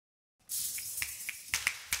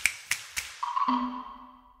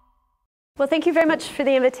Well, thank you very much for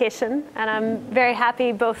the invitation. And I'm very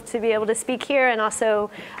happy both to be able to speak here and also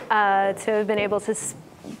to have been able to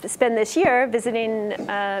spend this year visiting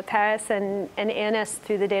Paris and ENS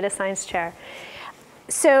through the data science chair.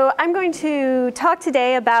 So I'm going to talk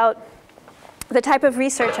today about the type of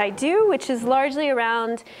research I do, which is largely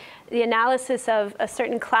around the analysis of a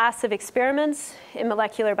certain class of experiments in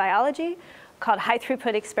molecular biology called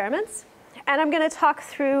high-throughput experiments. And I'm going to talk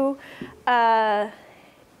through,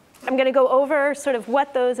 I'm going to go over sort of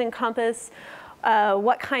what those encompass,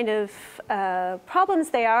 what kind of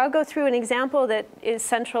problems they are. I'll go through an example that is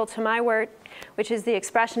central to my work, which is the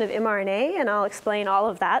expression of mRNA, and I'll explain all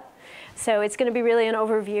of that. So it's going to be really an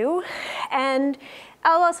overview. And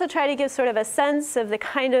I'll also try to give sort of a sense of the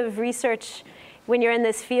kind of research when you're in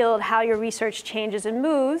this field, how your research changes and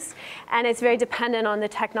moves. And it's very dependent on the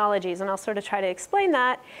technologies. And I'll sort of try to explain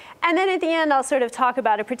that. And then at the end, I'll sort of talk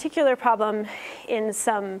about a particular problem in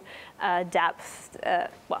some depth,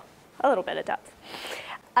 well, a little bit of depth.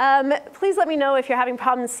 Please let me know if you're having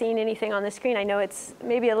problems seeing anything on the screen. I know it's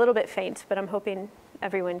maybe a little bit faint, but I'm hoping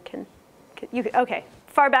everyone can OK,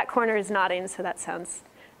 far back corner is nodding, so that sounds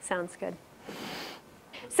good.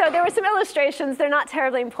 So there were some illustrations. They're not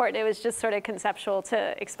terribly important. It was just sort of conceptual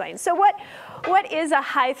to explain. So what is a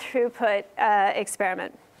high-throughput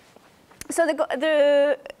experiment? So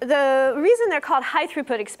the reason they're called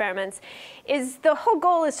high-throughput experiments is the whole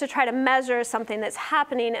goal is to try to measure something that's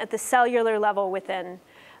happening at the cellular level within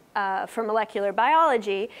for molecular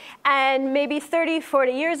biology. And maybe 30,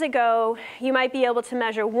 40 years ago, you might be able to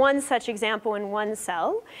measure one such example in one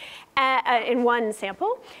cell, in one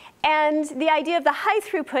sample. And the idea of the high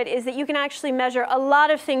throughput is that you can actually measure a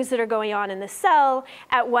lot of things that are going on in the cell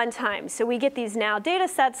at one time. So we get these now data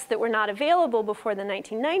sets that were not available before the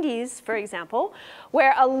 1990s, for example,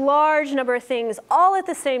 where a large number of things all at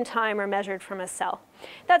the same time are measured from a cell.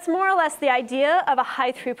 That's more or less the idea of a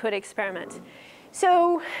high throughput experiment.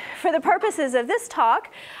 So for the purposes of this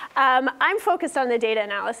talk, I'm focused on the data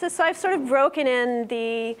analysis. So I've sort of broken in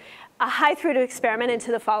a high-throughput experiment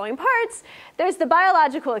into the following parts. There's the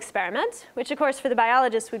biological experiment, which of course for the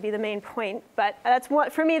biologist would be the main point, but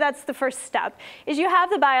for me that's the first step, is you have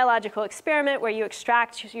the biological experiment where you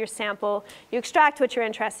extract your sample, you extract what you're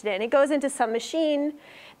interested in. It goes into some machine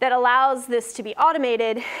that allows this to be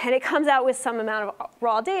automated, and it comes out with some amount of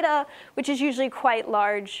raw data, which is usually quite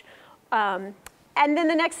large. And then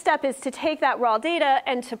the next step is to take that raw data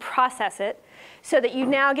and to process it, so that you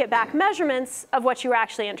now get back measurements of what you were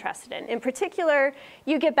actually interested in. In particular,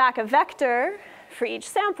 you get back a vector for each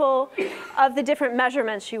sample of the different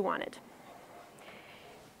measurements you wanted.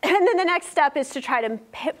 And then the next step is to try to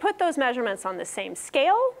put those measurements on the same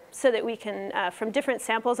scale so that we can, from different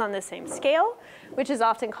samples on the same scale, which is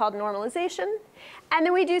often called normalization. And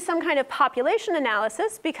then we do some kind of population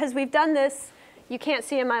analysis, because we've done this, you can't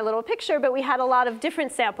see in my little picture, but we had a lot of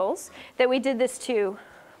different samples that we did this to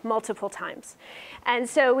multiple times. And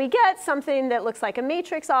so we get something that looks like a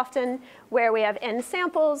matrix often, where we have n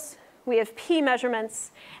samples, we have p measurements,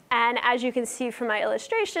 and as you can see from my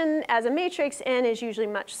illustration, as a matrix, n is usually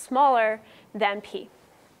much smaller than p.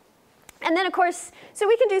 And then of course, so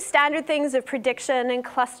we can do standard things of prediction and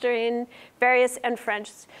clustering, various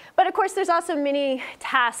inference. But of course, there's also many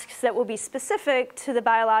tasks that will be specific to the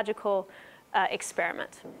biological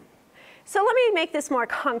experiment. So let me make this more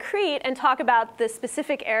concrete and talk about the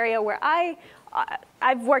specific area where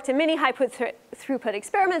I've worked in many high-throughput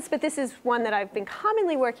experiments, but this is one that I've been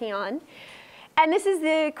commonly working on. And this is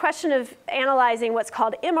the question of analyzing what's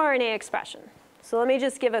called mRNA expression. So let me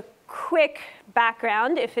just give a quick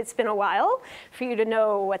background, if it's been a while, for you to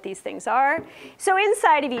know what these things are. So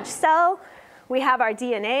inside of each cell, we have our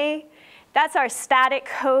DNA. That's our static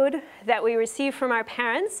code that we receive from our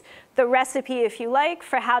parents, the recipe, if you like,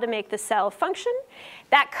 for how to make the cell function.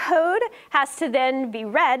 That code has to then be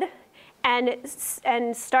read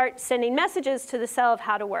and start sending messages to the cell of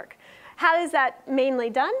how to work. How is that mainly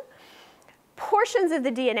done? Portions of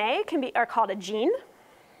the DNA are called a gene.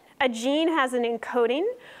 A gene has an encoding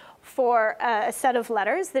for a set of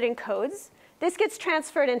letters that encodes. This gets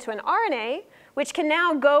transferred into an RNA, which can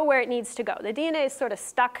now go where it needs to go. The DNA is sort of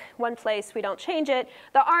stuck one place. We don't change it.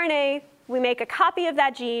 The RNA, we make a copy of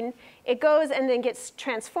that gene. It goes and then gets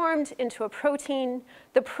transformed into a protein.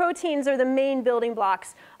 The proteins are the main building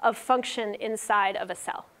blocks of function inside of a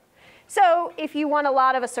cell. So if you want a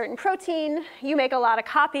lot of a certain protein, you make a lot of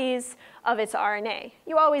copies of its RNA.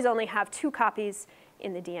 You always only have 2 copies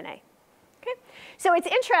in the DNA. Okay? So it's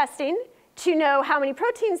interesting to know how many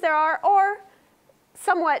proteins there are, or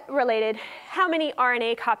somewhat related, how many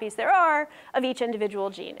RNA copies there are of each individual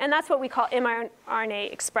gene. And that's what we call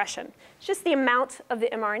mRNA expression. It's just the amount of the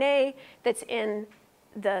mRNA that's in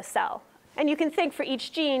the cell. And you can think for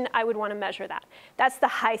each gene, I would want to measure that. That's the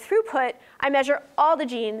high throughput. I measure all the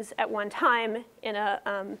genes at one time in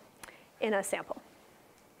a sample.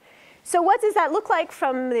 So what does that look like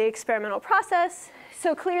from the experimental process?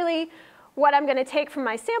 So clearly, what I'm going to take from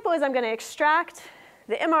my sample is I'm going to extract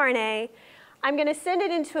the mRNA. I'm going to send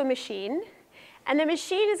it into a machine. And the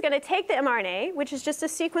machine is going to take the mRNA, which is just a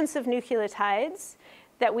sequence of nucleotides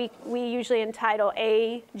that we usually entitle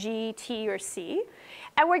A, G, T, or C.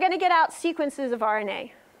 And we're going to get out sequences of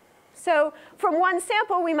RNA. So from one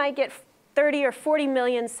sample, we might get 30 or 40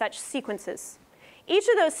 million such sequences. Each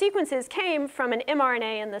of those sequences came from an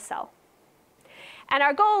mRNA in the cell. And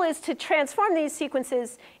our goal is to transform these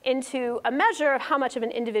sequences into a measure of how much of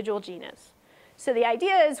an individual gene is. So the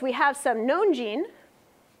idea is we have some known gene,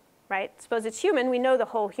 right? Suppose it's human. We know the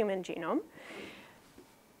whole human genome.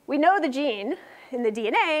 We know the gene in the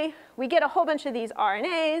DNA. We get a whole bunch of these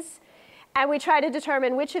RNAs. And we try to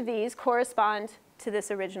determine which of these correspond to this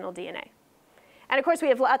original DNA. And of course, we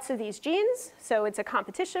have lots of these genes. So it's a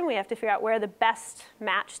competition. We have to figure out where the best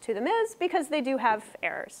match to them is, because they do have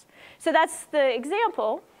errors. So that's the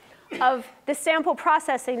example of the sample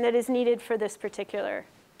processing that is needed for this particular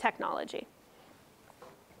technology.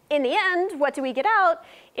 In the end, what do we get out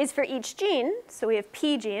is for each gene, so we have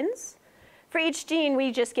P genes. For each gene,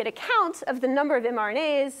 we just get a count of the number of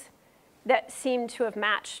mRNAs that seem to have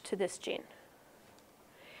matched to this gene.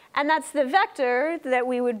 And that's the vector that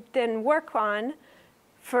we would then work on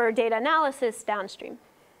for data analysis downstream.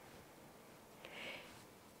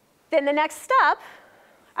 Then the next step,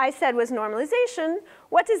 I said, was normalization.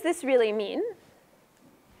 What does this really mean?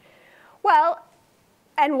 Well,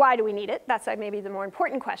 and why do we need it? That's maybe the more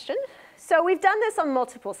important question. So we've done this on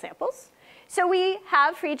multiple samples. So we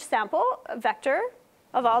have for each sample a vector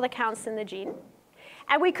of all the counts in the gene.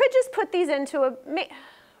 And we could just put these into a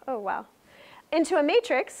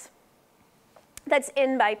matrix that's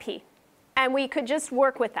n by p. And we could just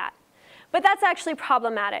work with that. But that's actually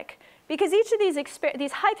problematic, because each of these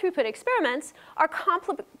high throughput experiments are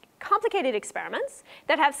complicated experiments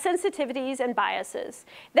that have sensitivities and biases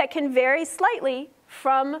that can vary slightly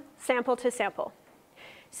from sample to sample.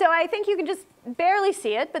 So I think you can just barely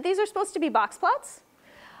see it, but these are supposed to be box plots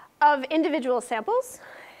of individual samples.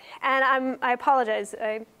 And I apologize.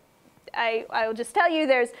 I'll just tell you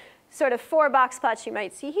there's sort of 4 box plots you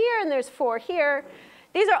might see here, and there's 4 here.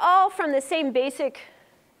 These are all from the same basic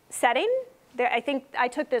setting. I think I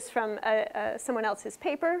took this from someone else's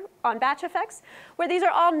paper on batch effects, where these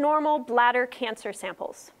are all normal bladder cancer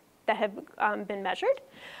samples that have been measured.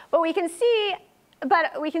 But we can see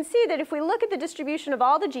that if we look at the distribution of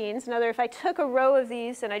all the genes, in other words, if I took a row of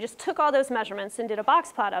these and I just took all those measurements and did a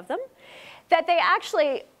box plot of them, that they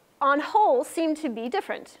actually, on whole, seem to be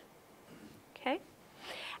different. Okay?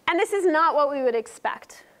 And this is not what we would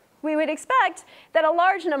expect. We would expect that a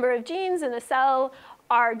large number of genes in a cell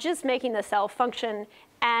are just making the cell function,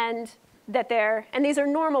 and these are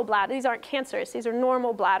normal bladder. These aren't cancerous. These are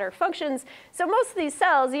normal bladder functions. So most of these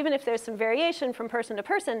cells, even if there's some variation from person to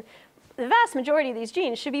person, the vast majority of these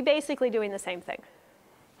genes should be basically doing the same thing.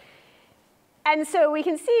 And so we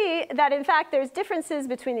can see that, in fact, there's differences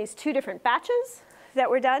between these 2 different batches that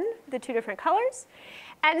were done, the 2 different colors.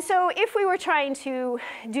 And so if we were trying to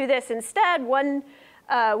do this instead, we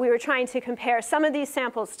were trying to compare some of these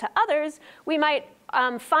samples to others, we might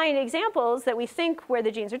find examples that we think where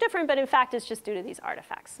the genes are different, but in fact it's just due to these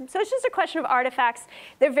artifacts. So it's just a question of artifacts.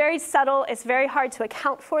 They're very subtle. It's very hard to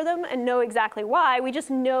account for them and know exactly why. We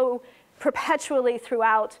just know perpetually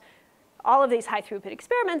throughout all of these high throughput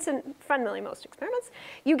experiments, and fundamentally most experiments,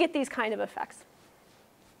 you get these kind of effects.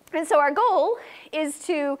 And so our goal is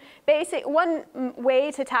to one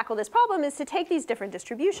way to tackle this problem is to take these different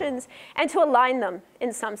distributions and to align them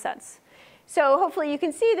in some sense. So hopefully you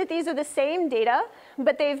can see that these are the same data,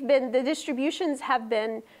 but the distributions have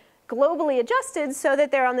been globally adjusted so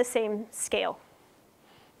that they're on the same scale.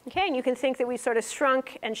 Okay, and you can think that we sort of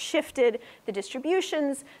shrunk and shifted the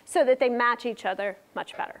distributions so that they match each other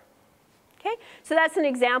much better. Okay, so that's an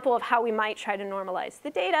example of how we might try to normalize the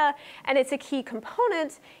data, and it's a key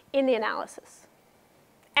component in the analysis.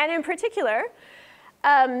 And in particular,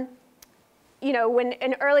 when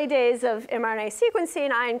in early days of mRNA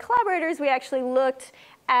sequencing, I and collaborators, we actually looked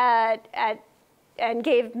at and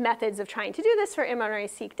gave methods of trying to do this for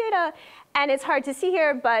mRNA-seq data. And it's hard to see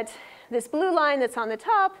here, but this blue line that's on the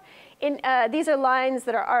top, these are lines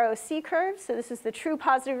that are ROC curves. So this is the true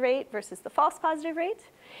positive rate versus the false positive rate.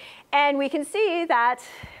 And we can see that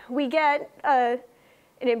we get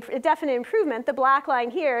a definite improvement. The black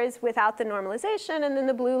line here is without the normalization, and then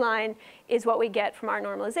the blue line is what we get from our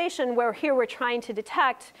normalization, where here we're trying to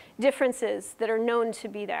detect differences that are known to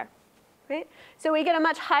be there. Right? So we get a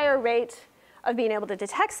much higher rate of being able to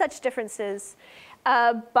detect such differences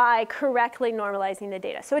by correctly normalizing the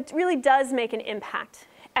data. So it really does make an impact.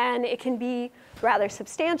 And it can be rather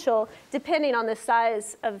substantial depending on the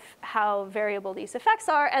size of how variable these effects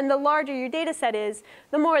are. And the larger your data set is,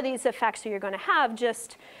 the more of these effects you're going to have,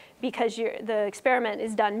 just because the experiment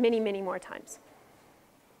is done many, many more times.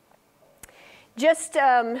 Just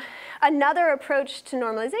another approach to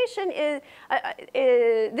normalization is,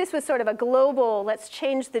 this was sort of a global, let's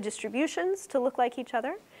change the distributions to look like each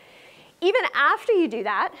other. Even after you do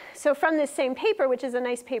that, so from this same paper, which is a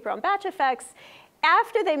nice paper on batch effects,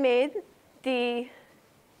 after they made the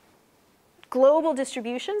global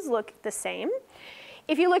distributions look the same,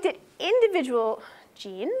 if you looked at individual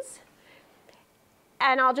genes,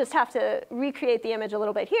 and I'll just have to recreate the image a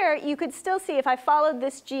little bit here, you could still see if I followed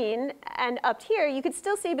this gene and up here, you could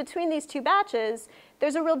still see between these two batches,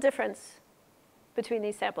 there's a real difference between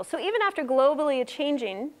these samples. So even after globally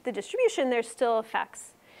changing the distribution, there's still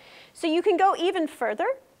effects. So you can go even further,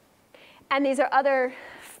 and these are other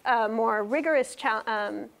more rigorous,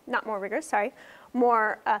 not more rigorous, sorry,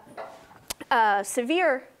 more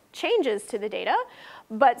severe changes to the data,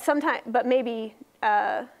 but maybe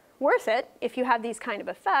worth it if you have these kind of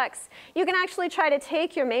effects. You can actually try to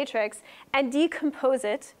take your matrix and decompose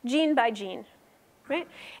it gene by gene, right?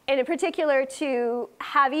 And in particular, to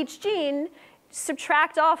have each gene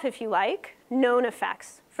subtract off, if you like, known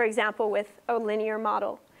effects, for example, with a linear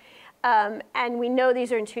model. And we know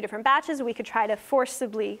these are in two different batches. We could try to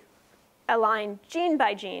forcibly align gene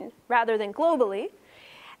by gene rather than globally.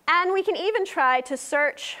 And we can even try to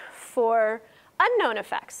search for unknown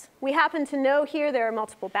effects. We happen to know here there are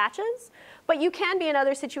multiple batches, but you can be in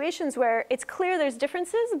other situations where it's clear there's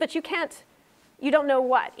differences, but you don't know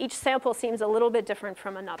what. Each sample seems a little bit different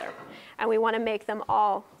from another, and we want to make them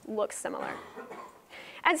all look similar.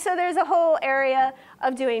 And so there's a whole area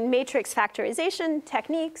of doing matrix factorization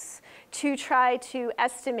techniques to try to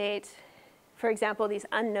estimate, for example, these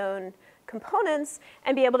unknown components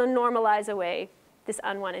and be able to normalize away this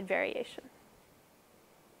unwanted variation.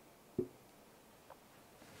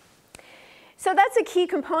 So that's a key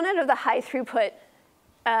component of the high throughput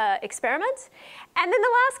experiment. And then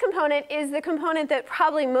the last component is the component that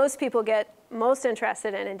probably most people get most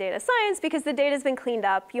interested in data science, because the data's been cleaned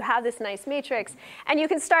up, you have this nice matrix, and you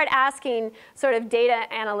can start asking sort of data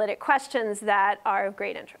analytic questions that are of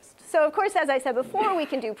great interest. So of course, as I said before, we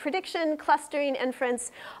can do prediction, clustering,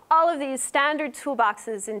 inference. All of these standard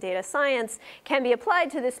toolboxes in data science can be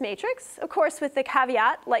applied to this matrix, of course with the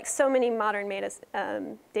caveat, like so many modern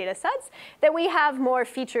data sets, that we have more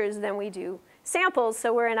features than we do samples,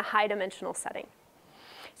 so we're in a high dimensional setting.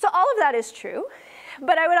 So all of that is true.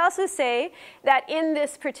 But I would also say that in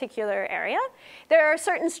this particular area, there are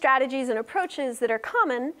certain strategies and approaches that are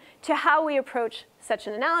common to how we approach such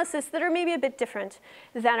an analysis that are maybe a bit different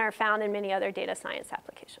than are found in many other data science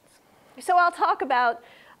applications. So I'll talk about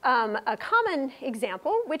a common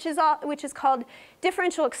example, which is called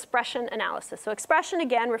differential expression analysis. So expression,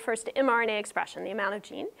 again, refers to mRNA expression, the amount of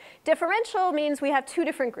gene. Differential means we have two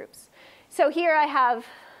different groups. So here I have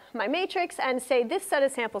my matrix and say this set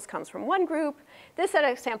of samples comes from one group, this set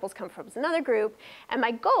of samples come from another group, and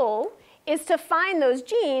my goal is to find those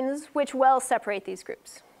genes which well separate these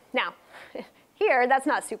groups. Now, here, that's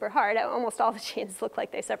not super hard. Almost all the genes look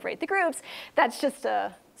like they separate the groups. That's just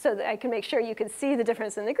so that I can make sure you can see the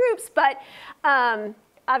difference in the groups, but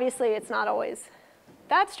obviously it's not always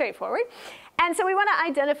that straightforward. And so we want to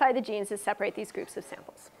identify the genes that separate these groups of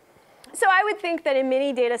samples. So I would think that in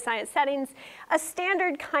many data science settings, a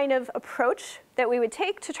standard kind of approach that we would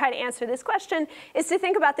take to try to answer this question is to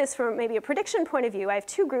think about this from maybe a prediction point of view. I have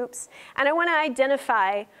two groups, and I want to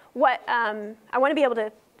identify what, I want to be able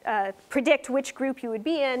to predict which group you would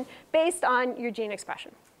be in based on your gene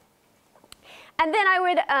expression. And then I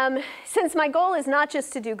would, since my goal is not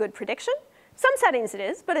just to do good prediction, some settings it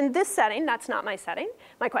is, but in this setting, that's not my setting,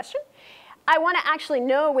 my question. I want to actually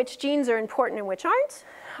know which genes are important and which aren't.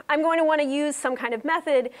 I'm going to want to use some kind of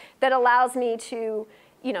method that allows me to,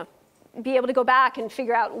 be able to go back and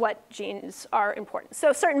figure out what genes are important.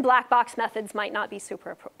 So certain black box methods might not be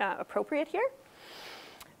super appropriate here.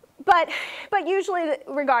 But usually,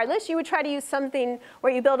 regardless, you would try to use something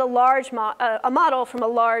where you build a large a model from a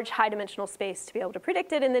large high-dimensional space to be able to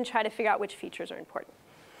predict it, and then try to figure out which features are important.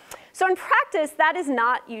 So in practice, that is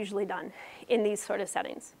not usually done in these sort of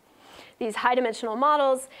settings. these high-dimensional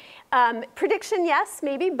models. Prediction, yes,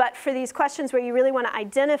 maybe, but for these questions where you really want to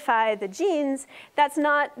identify the genes, that's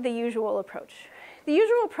not the usual approach. The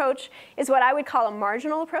usual approach is what I would call a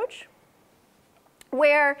marginal approach,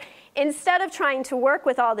 where instead of trying to work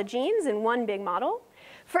with all the genes in one big model,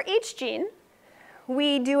 for each gene,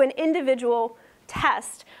 we do an individual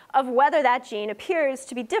test of whether that gene appears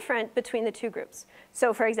to be different between the two groups.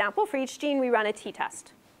 So for example, for each gene, we run a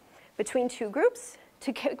t-test between two groups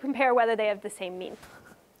to compare whether they have the same mean.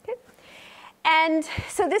 Okay? And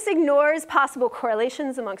so this ignores possible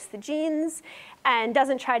correlations amongst the genes and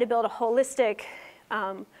doesn't try to build a holistic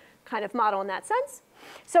kind of model in that sense.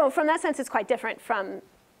 So from that sense, it's quite different from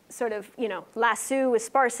sort of, lasso with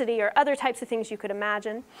sparsity or other types of things you could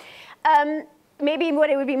imagine. Maybe what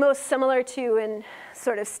it would be most similar to in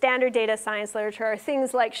sort of standard data science literature are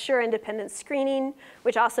things like sure independent screening,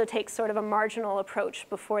 which also takes sort of a marginal approach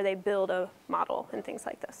before they build a model and things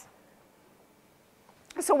like this.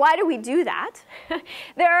 So why do we do that?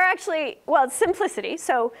 There are actually, well, it's simplicity.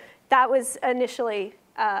 So that was initially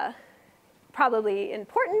probably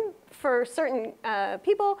important for certain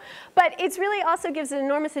people, but it really also gives an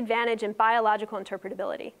enormous advantage in biological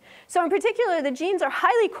interpretability. So in particular, the genes are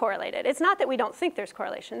highly correlated. It's not that we don't think there's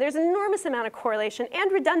correlation. There's an enormous amount of correlation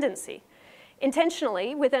and redundancy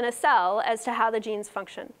intentionally within a cell as to how the genes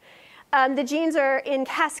function. The genes are in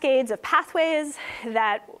cascades of pathways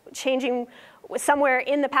that changing somewhere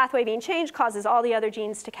in the pathway being changed causes all the other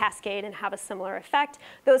genes to cascade and have a similar effect.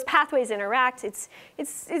 Those pathways interact. It's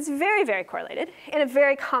very, very correlated in a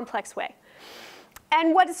very complex way.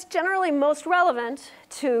 And what is generally most relevant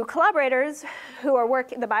to collaborators who are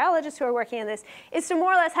the biologists who are working on this, is to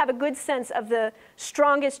more or less have a good sense of the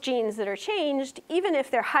strongest genes that are changed, even if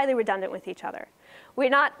they're highly redundant with each other. We're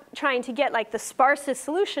not trying to get like the sparsest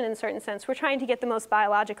solution in a certain sense. We're trying to get the most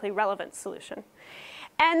biologically relevant solution.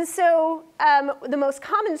 And so the most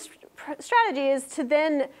common strategy is to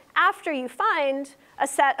then, after you find a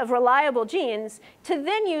set of reliable genes, to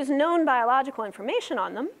then use known biological information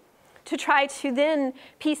on them to try to then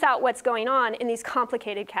piece out what's going on in these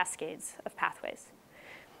complicated cascades of pathways.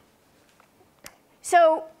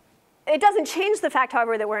 So it doesn't change the fact,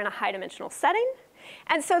 however, that we're in a high-dimensional setting.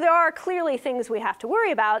 And so there are clearly things we have to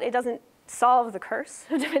worry about. It doesn't solve the curse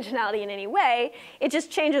of dimensionality in any way. It just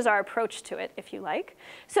changes our approach to it, if you like.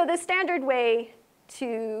 So the standard way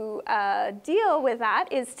to deal with that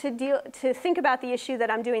is to think about the issue that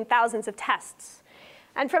I'm doing thousands of tests.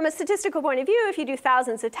 And from a statistical point of view, if you do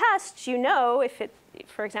thousands of tests, you know,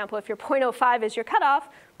 for example, if your 0.05 is your cutoff,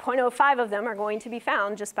 0.05 of them are going to be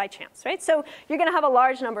found just by chance, right? So you're going to have a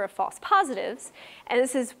large number of false positives. And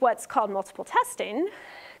this is what's called multiple testing.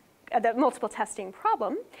 The multiple testing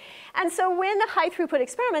problem. And so when the high throughput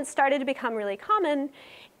experiments started to become really common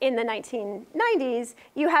in the 1990s,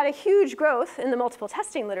 you had a huge growth in the multiple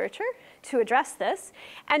testing literature to address this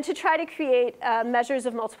and to try to create measures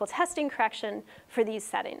of multiple testing correction for these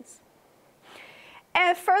settings.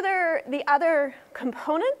 And further, the other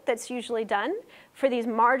component that's usually done for these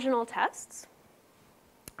marginal tests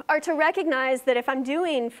are to recognize that if I'm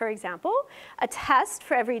doing, for example, a test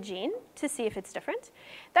for every gene to see if it's different,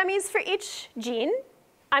 that means for each gene,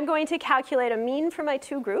 I'm going to calculate a mean for my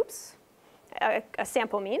two groups, a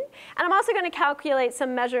sample mean, and I'm also going to calculate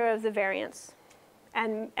some measure of the variance.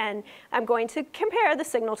 And I'm going to compare the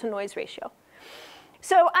signal-to-noise ratio.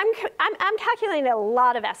 So I'm calculating a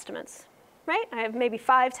lot of estimates. Right? I have maybe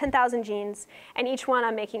 10,000 genes, and each one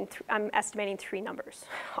I'm estimating 3 numbers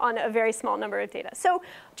on a very small number of data. So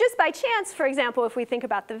just by chance, for example, if we think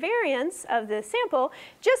about the variance of the sample,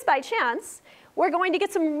 just by chance, we're going to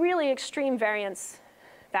get some really extreme variance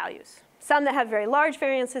values. Some that have very large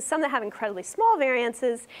variances, some that have incredibly small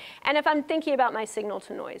variances. And if I'm thinking about my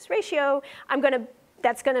signal-to-noise ratio,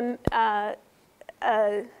 that's going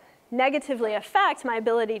to negatively affect my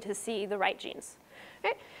ability to see the right genes.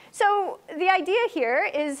 Right? So the idea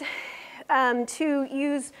here is to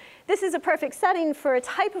use, this is a perfect setting for a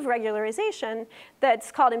type of regularization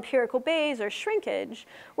that's called empirical Bayes or shrinkage,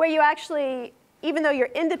 where you actually, even though you're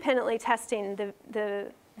independently testing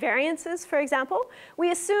the variances, for example,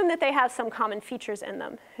 we assume that they have some common features in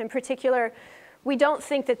them. In particular, we don't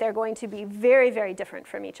think that they're going to be very, very different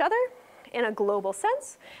from each other in a global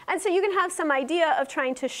sense. And so you can have some idea of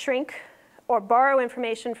trying to shrink or borrow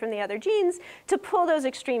information from the other genes to pull those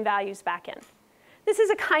extreme values back in. This is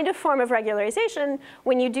a kind of form of regularization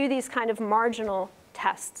when you do these kind of marginal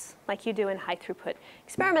tests like you do in high throughput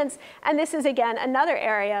experiments. And this is, again, another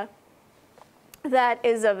area that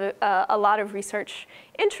is of a lot of research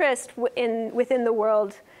interest within the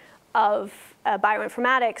world of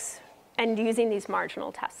bioinformatics and using these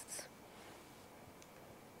marginal tests.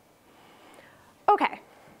 OK,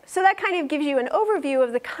 so that kind of gives you an overview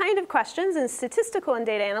of the kind of questions and statistical and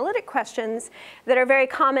data analytic questions that are very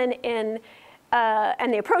common in,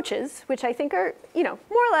 and the approaches, which I think are, more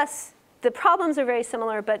or less, the problems are very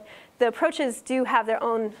similar, but the approaches do have their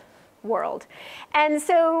own world. And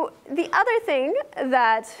so the other thing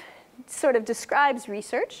that sort of describes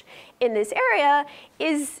research in this area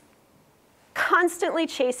is constantly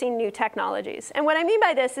chasing new technologies. And what I mean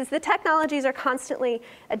by this is the technologies are constantly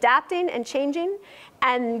adapting and changing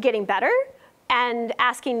and getting better and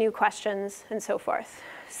asking new questions and so forth.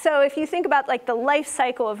 So if you think about like the life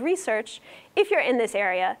cycle of research, if you're in this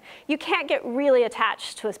area, you can't get really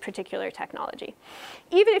attached to a particular technology.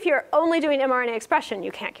 Even if you're only doing mRNA expression,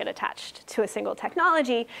 you can't get attached to a single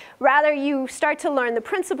technology. Rather, you start to learn the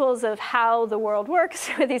principles of how the world works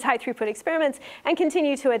with these high throughput experiments and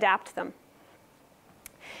continue to adapt them.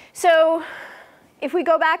 So if we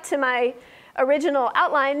go back to my original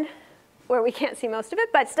outline, where we can't see most of it,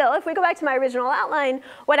 but still, if we go back to my original outline,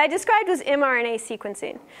 what I described was mRNA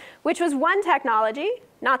sequencing, which was one technology,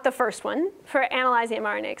 not the first one, for analyzing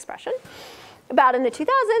mRNA expression, about in the 2000s.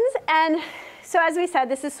 And so as we said,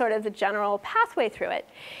 this is sort of the general pathway through it.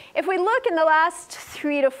 If we look in the last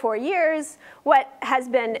 3 to 4 years, what has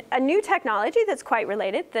been a new technology that's quite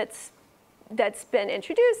related, that's been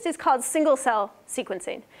introduced, is called single-cell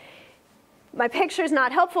sequencing. My picture's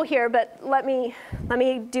not helpful here, but let me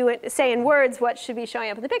say in words what should be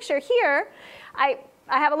showing up in the picture. Here, I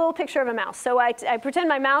have a little picture of a mouse. So I pretend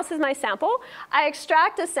my mouse is my sample. I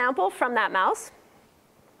extract a sample from that mouse,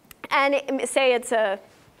 and say it's a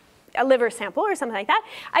liver sample or something like that.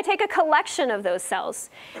 I take a collection of those cells,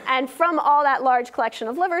 and from all that large collection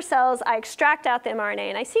of liver cells, I extract out the mRNA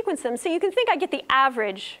and I sequence them. So you can think I get the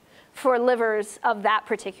average for livers of that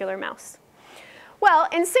particular mouse. Well,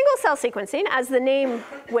 in single-cell sequencing, as the name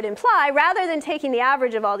would imply, rather than taking the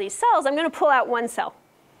average of all these cells, I'm going to pull out one cell.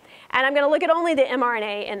 And I'm going to look at only the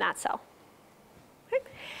mRNA in that cell. Okay?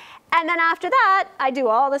 And then after that, I do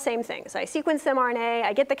all the same things. I sequence the mRNA,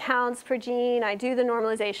 I get the counts per gene, I do the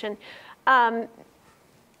normalization. And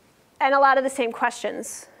a lot of the same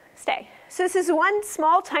questions stay. So this is one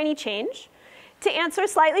small, tiny change to answer a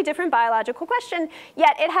slightly different biological question,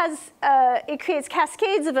 yet it creates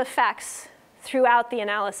cascades of effects throughout the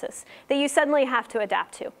analysis that you suddenly have to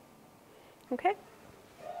adapt to. Okay?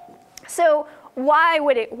 So why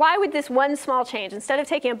would this one small change, instead of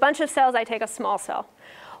taking a bunch of cells, I take a small cell?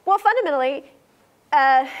 Well, fundamentally,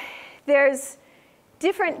 there's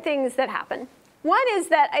different things that happen. One is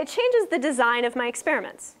that it changes the design of my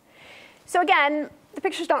experiments. So again, the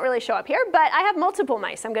pictures don't really show up here, but I have multiple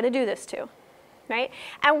mice I'm going to do this to. Right?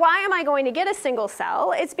 And why am I going to get a single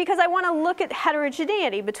cell? It's because I want to look at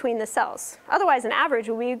heterogeneity between the cells. Otherwise, an average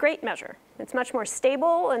would be a great measure. It's much more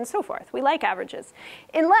stable and so forth. We like averages.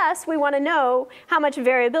 Unless we want to know how much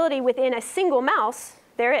variability within a single mouse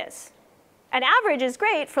there is. An average is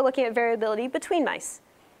great for looking at variability between mice.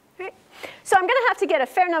 Right? So I'm going to have to get a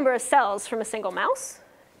fair number of cells from a single mouse.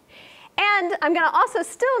 And I'm going to also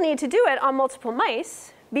still need to do it on multiple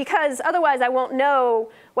mice, because otherwise I won't know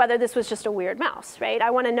whether this was just a weird mouse, right?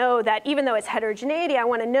 I want to know that even though it's heterogeneity, I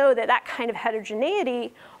want to know that that kind of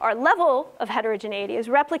heterogeneity or level of heterogeneity is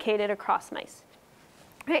replicated across mice.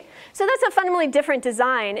 Right? So that's a fundamentally different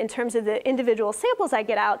design in terms of the individual samples I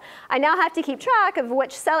get out. I now have to keep track of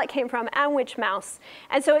which cell it came from and which mouse.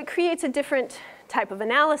 And so it creates a different type of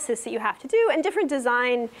analysis that you have to do and different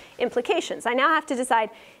design implications. I now have to decide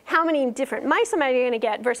how many different mice am I going to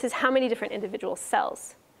get versus how many different individual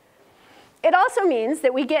cells. It also means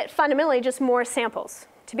that we get fundamentally just more samples.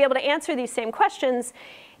 To be able to answer these same questions,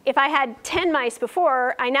 if I had 10 mice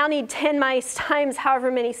before, I now need 10 mice times however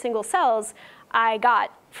many single cells I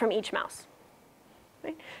got from each mouse.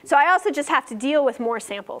 Right? So I also just have to deal with more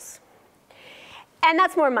samples. And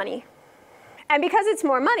that's more money. And because it's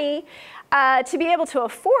more money, to be able to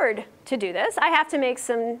afford to do this, I have to make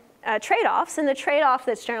some trade-offs. And the trade-off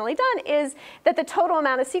that's generally done is that the total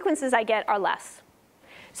amount of sequences I get are less.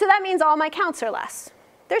 So that means all my counts are less.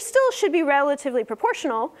 There still should be relatively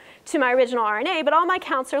proportional to my original RNA, but all my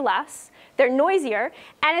counts are less. They're noisier.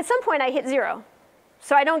 And at some point, I hit 0.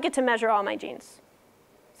 So I don't get to measure all my genes.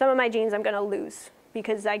 Some of my genes I'm going to lose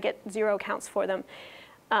because I get 0 counts for them.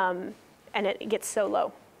 And it gets so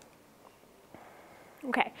low.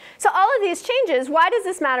 OK, so all of these changes, why does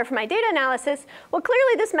this matter for my data analysis? Well,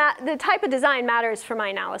 clearly the type of design matters for my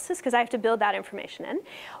analysis, because I have to build that information in.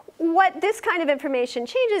 What this kind of information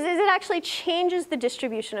changes is it actually changes the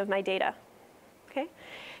distribution of my data. Okay?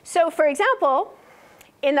 So for example,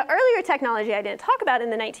 in the earlier technology I didn't talk about in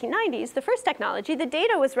the 1990s, the first technology, the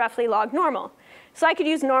data was roughly log normal. So I could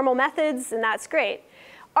use normal methods, and that's great.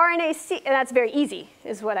 RNA-seq, and that's very easy,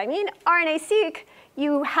 is what I mean. RNA-seq,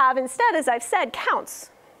 you have instead, as I've said, counts.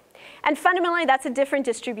 And fundamentally, that's a different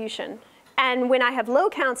distribution. And when I have low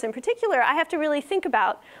counts in particular, I have to really think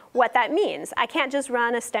about what that means. I can't just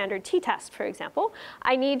run a standard t-test, for example.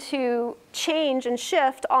 I need to change and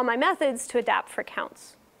shift all my methods to adapt for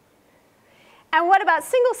counts. And what about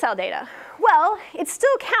single cell data? Well, it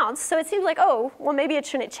still counts, so it seems like, oh, well, maybe it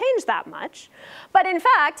shouldn't change that much. But in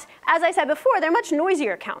fact, as I said before, they're much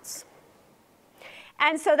noisier counts.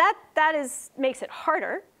 And so that makes it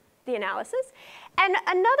harder, the analysis. And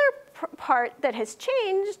another part that has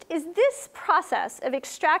changed is this process of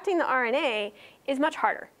extracting the RNA is much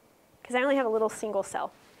harder, because I only have a little single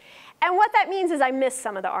cell. And what that means is I miss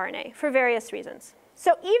some of the RNA for various reasons.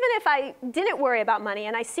 So even if I didn't worry about money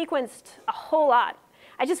and I sequenced a whole lot,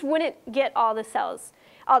 I just wouldn't get all the cells,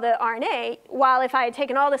 all the RNA, while if I had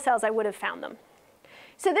taken all the cells, I would have found them.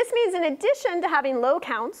 So this means in addition to having low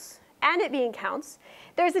counts and it being counts,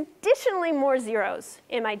 there's additionally more zeros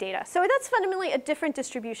in my data. So that's fundamentally a different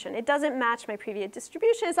distribution. It doesn't match my previous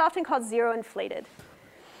distribution. It's often called zero inflated.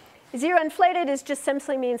 Zero inflated is just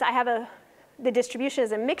simply means I have the distribution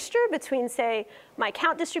is a mixture between, say, my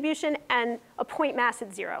count distribution and a point mass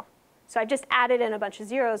at 0. So I've just added in a bunch of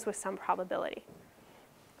zeros with some probability.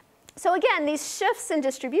 So again, these shifts in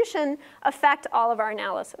distribution affect all of our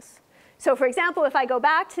analysis. So for example, if I go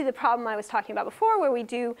back to the problem I was talking about before, where we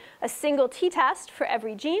do a single t-test for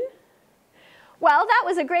every gene, well, that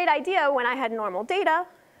was a great idea when I had normal data.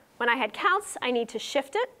 When I had counts, I need to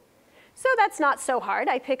shift it. So that's not so hard.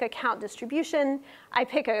 I pick a count distribution. I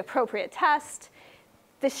pick an appropriate test.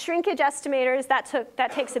 The shrinkage estimators,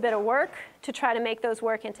 that takes a bit of work to try to make those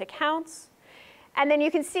work into counts. And then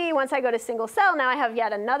you can see once I go to single cell, now I have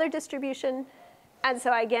yet another distribution. And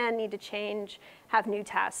so I, again, need to change, have new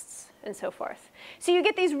tests, and so forth. So you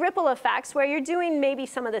get these ripple effects where you're doing maybe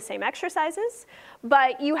some of the same exercises,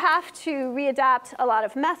 but you have to readapt a lot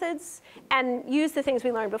of methods and use the things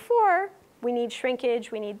we learned before. We need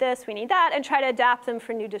shrinkage, we need this, we need that, and try to adapt them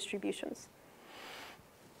for new distributions.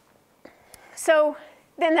 So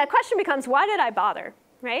then the question becomes, why did I bother?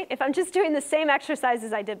 Right? If I'm just doing the same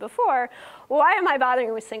exercises I did before, why am I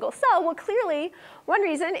bothering with single cell? Well, clearly, one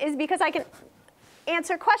reason is because I can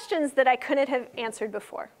answer questions that I couldn't have answered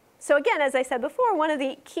before. So again, as I said before, one of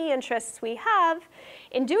the key interests we have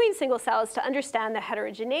in doing single cell is to understand the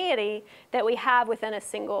heterogeneity that we have within a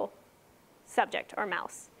single subject or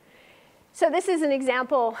mouse. So this is an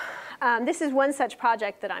example. This is one such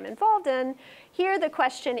project that I'm involved in. Here the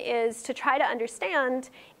question is to try to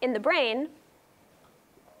understand in the brain.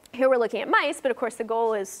 Here we're looking at mice, but of course the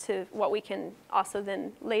goal is to what we can also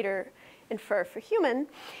then later infer for human,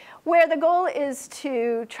 where the goal is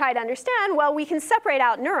to try to understand, well, we can separate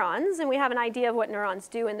out neurons, and we have an idea of what neurons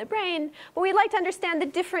do in the brain, but we'd like to understand the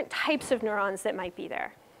different types of neurons that might be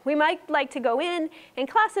there. We might like to go in and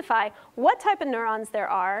classify what type of neurons there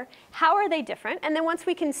are, how are they different, and then once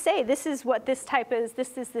we can say this is what this type is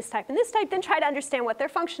this type, and this type, then try to understand what their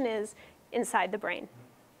function is inside the brain.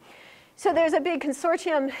 So there's a big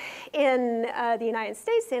consortium in the United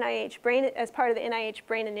States, the NIH Brain, as part of the NIH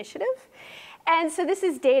Brain Initiative. And so this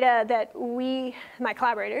is data that we, my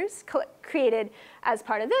collaborators, created as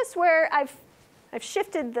part of this, where I've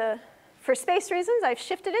shifted for space reasons, I've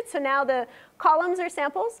shifted it. So now the columns are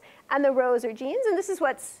samples and the rows are genes. And this is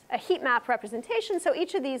what's a heat map representation. So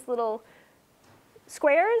each of these little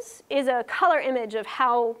squares is a color image of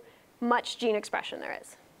how much gene expression there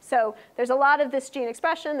is. So there's a lot of this gene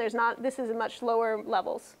expression. This is much lower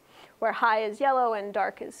levels, where high is yellow and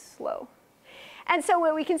dark is low. And so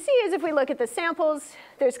what we can see is if we look at the samples,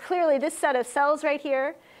 there's clearly this set of cells right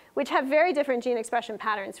here, which have very different gene expression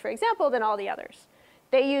patterns, for example, than all the others.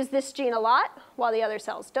 They use this gene a lot, while the other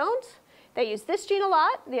cells don't. They use this gene a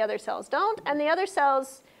lot, the other cells don't. And the other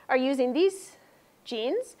cells are using these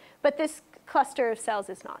genes, but this cluster of cells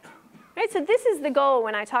is not. Right? So this is the goal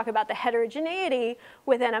when I talk about the heterogeneity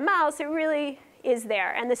within a mouse. It really is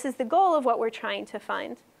there. And this is the goal of what we're trying to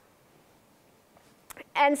find.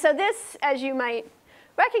 And so this, as you might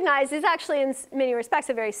recognize, is actually in many respects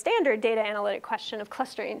a very standard data analytic question of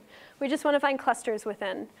clustering. We just want to find clusters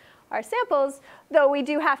within our samples, though we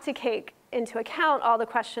do have to take into account all the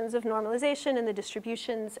questions of normalization and the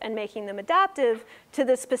distributions and making them adaptive to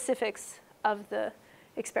the specifics of the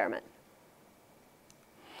experiment.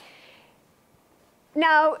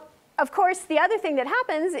 Now, of course, the other thing that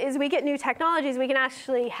happens is we get new technologies. We can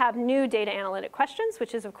actually have new data analytic questions,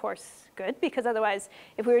 which is, of course, good, because otherwise,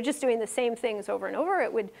 if we were just doing the same things over and over,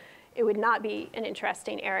 it would not be an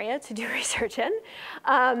interesting area to do research in,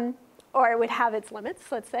 or it would have its limits,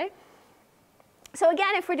 let's say. So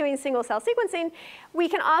again, if we're doing single cell sequencing, we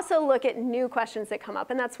can also look at new questions that come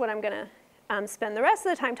up. And that's what I'm going to spend the rest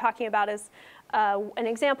of the time talking about is an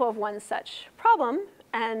example of one such problem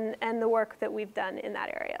and the work that we've done in that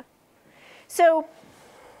area. So,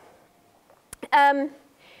 so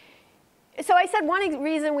I said one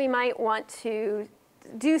reason we might want to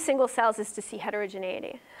do single cells is to see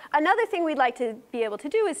heterogeneity. Another thing we'd like to be able to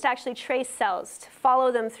do is to actually trace cells, to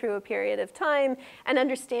follow them through a period of time and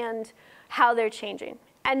understand how they're changing.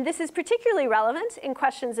 And this is particularly relevant in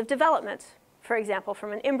questions of development, for example,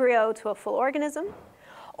 from an embryo to a full organism,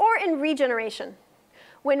 or in regeneration,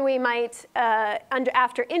 when we might,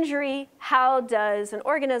 after injury, how does an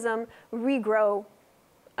organism regrow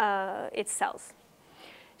its cells?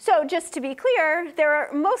 So just to be clear,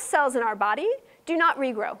 most cells in our body do not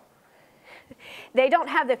regrow. They don't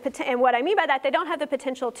have the potential, and what I mean by that, they don't have the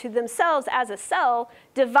potential to themselves as a cell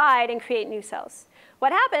divide and create new cells.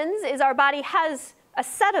 What happens is our body has a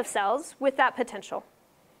set of cells with that potential.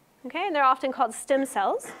 Okay, and they're often called stem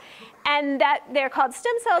cells. And they're called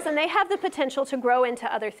stem cells, and they have the potential to grow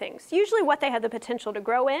into other things. Usually what they have the potential to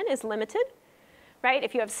grow in is limited, right?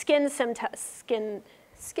 If you have skin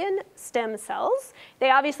stem cells,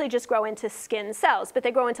 they obviously just grow into skin cells, but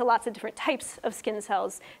they grow into lots of different types of skin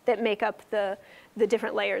cells that make up the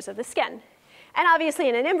different layers of the skin. And obviously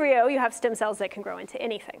in an embryo, you have stem cells that can grow into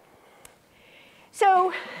anything.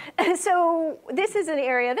 So this is an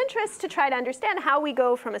area of interest to try to understand how we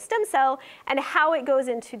go from a stem cell and how it goes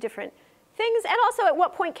into different things, and also at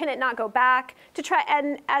what point can it not go back to try.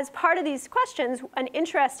 And as part of these questions, an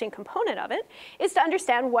interesting component of it is to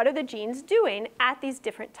understand what are the genes doing at these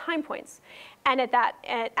different time points, and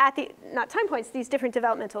not time points, these different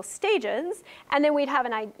developmental stages, and then we'd have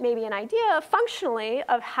maybe an idea functionally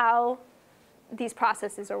of how these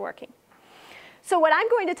processes are working. So what I'm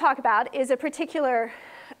going to talk about is a particular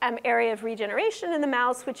area of regeneration in the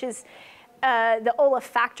mouse, which is the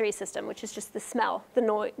olfactory system, which is just the smell, the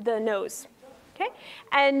nose. Okay?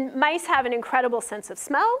 And mice have an incredible sense of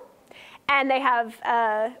smell, and they have,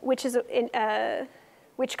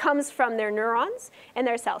 which comes from their neurons in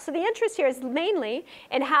their cells. So the interest here is mainly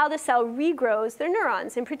in how the cell regrows their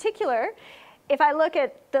neurons. In particular, if I look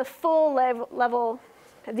at the full level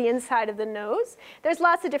of the inside of the nose, there's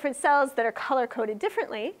lots of different cells that are color-coded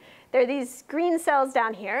differently. There are these green cells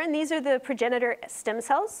down here, and these are the progenitor stem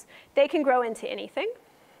cells. They can grow into anything.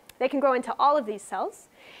 They can grow into all of these cells.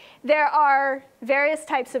 There are various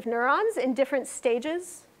types of neurons in different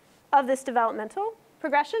stages of this developmental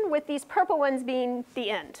progression, with these purple ones being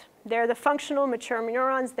the end. They're the functional, mature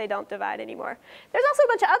neurons. They don't divide anymore. There's also a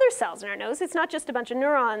bunch of other cells in our nose. It's not just a bunch of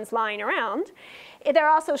neurons lying around. There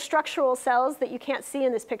are also structural cells that you can't see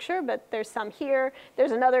in this picture, but there's some here.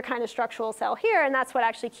 There's another kind of structural cell here, and that's what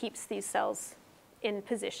actually keeps these cells in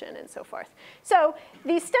position and so forth. So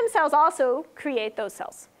these stem cells also create those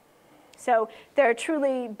cells. So they're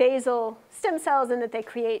truly basal stem cells in that they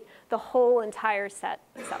create the whole entire set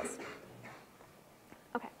of cells.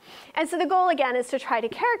 Okay. And so the goal, again, is to try to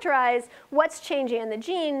characterize what's changing in the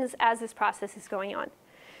genes as this process is going on.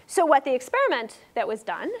 So what the experiment that was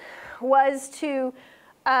done was to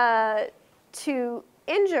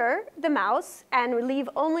injure the mouse and leave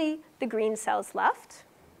only the green cells left,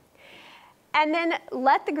 and then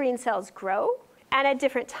let the green cells grow, and at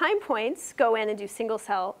different time points go in and do single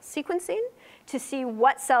cell sequencing to see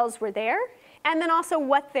what cells were there, and then also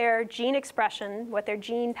what their gene expression, what their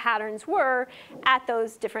gene patterns were at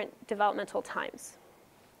those different developmental times.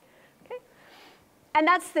 Okay? And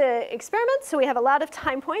that's the experiment. So we have a lot of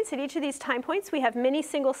time points. At each of these time points, we have many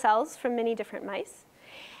single cells from many different mice.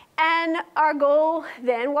 And our goal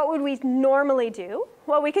then, what would we normally do?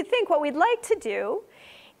 Well, we could think what we'd like to do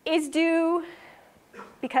is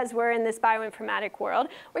because we're in this bioinformatic world,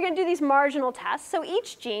 we're going to do these marginal tests. So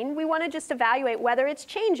each gene, we want to just evaluate whether it's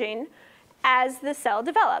changing as the cell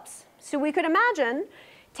develops. So we could imagine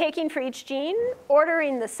taking for each gene,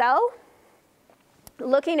 ordering the cell,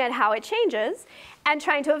 looking at how it changes, and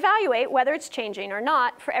trying to evaluate whether it's changing or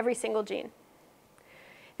not for every single gene.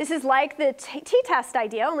 This is like the t-test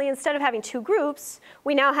idea, only instead of having two groups,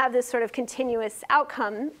 we now have this sort of continuous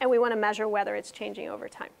outcome, and we want to measure whether it's changing over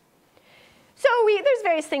time. So there's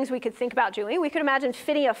various things we could think about doing. We could imagine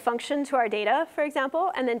fitting a function to our data, for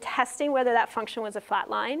example, and then testing whether that function was a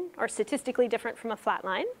flat line or statistically different from a flat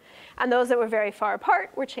line. And those that were very far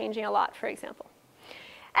apart were changing a lot, for example.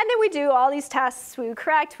 And then we do all these tests. We would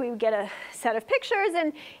correct. We would get a set of pictures.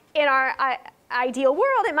 And in our ideal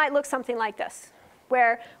world, it might look something like this,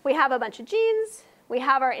 where we have a bunch of genes. We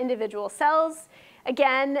have our individual cells.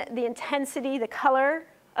 Again, the intensity, the color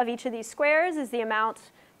of each of these squares is the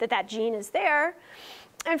amount that gene is there.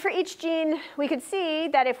 And for each gene, we could see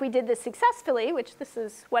that if we did this successfully, which this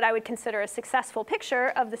is what I would consider a successful picture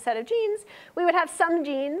of the set of genes, we would have some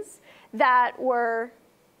genes that were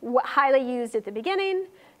highly used at the beginning,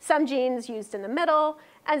 some genes used in the middle,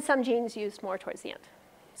 and some genes used more towards the end.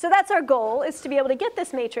 So that's our goal, is to be able to get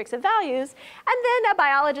this matrix of values. And then a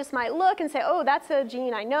biologist might look and say, oh, that's a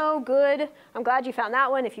gene I know, good. I'm glad you found that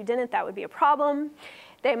one. If you didn't, that would be a problem.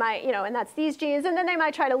 They might, and that's these genes. And then they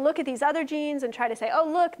might try to look at these other genes and try to say, oh,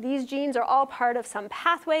 look, these genes are all part of some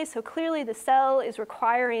pathway. So clearly the cell is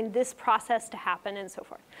requiring this process to happen and so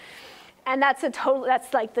forth. And that's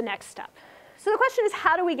like the next step. So the question is,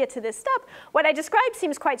 how do we get to this step? What I described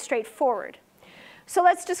seems quite straightforward. So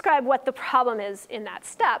let's describe what the problem is in that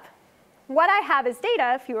step. What I have as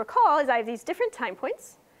data, if you recall, is I have these different time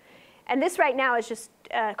points. And this right now is just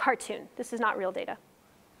a cartoon. This is not real data.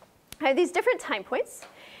 I have these different time points.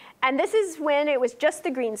 And this is when it was just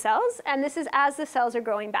the green cells. And this is as the cells are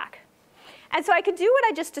growing back. And so I could do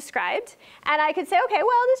what I just described. And I could say, OK,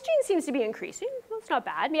 well, this gene seems to be increasing. Well, it's not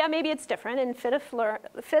bad. Yeah, maybe it's different. And fit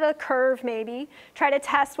a curve, maybe. Try to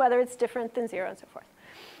test whether it's different than 0 and so forth.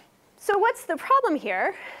 So what's the problem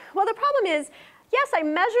here? Well, the problem is, yes, I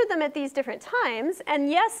measured them at these different times. And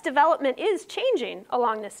yes, development is changing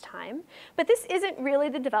along this time. But this isn't really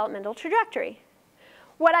the developmental trajectory.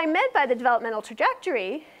 What I meant by the developmental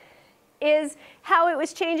trajectory is how it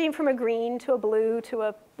was changing from a green to a blue to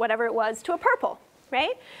a whatever it was to a purple,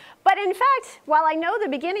 right? But in fact, while I know the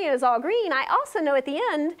beginning is all green, I also know at the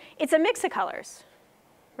end it's a mix of colors,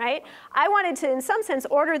 right? I wanted to, in some sense,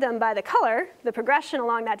 order them by the color, the progression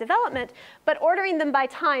along that development, but ordering them by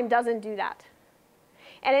time doesn't do that.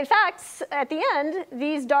 And in fact, at the end,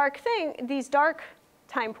 these dark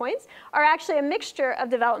time points are actually a mixture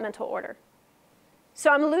of developmental order. So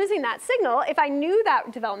I'm losing that signal. If I knew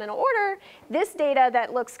that developmental order, this data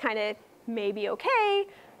that looks kind of maybe OK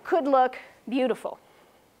could look beautiful.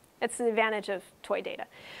 That's the advantage of toy data.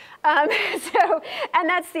 And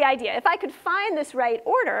that's the idea. If I could find this right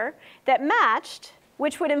order that matched,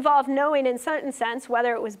 which would involve knowing in certain sense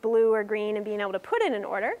whether it was blue or green and being able to put it in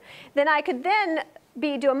order, then I could then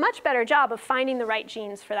do a much better job of finding the right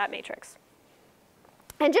genes for that matrix.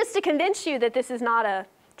 And just to convince you that this is not a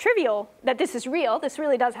trivial, that this is real, this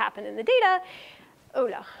really does happen in the data. Oh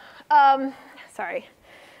no, sorry.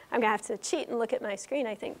 I'm going to have to cheat and look at my screen,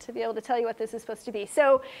 I think, to be able to tell you what this is supposed to be.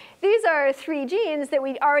 So these are 3 genes that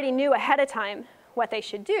we already knew ahead of time what they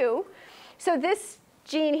should do. So this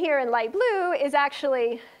gene here in light blue is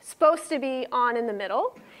actually supposed to be on in the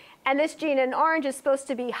middle. And this gene in orange is supposed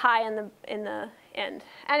to be high in the end.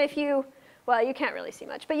 And if you, well, you can't really see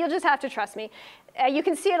much, but you'll just have to trust me. You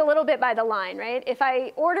can see it a little bit by the line, right? If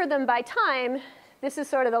I order them by time, this is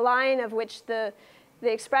sort of the line of which the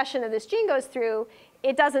expression of this gene goes through.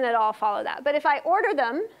 It doesn't at all follow that. But if I order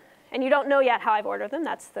them, and you don't know yet how I've ordered them,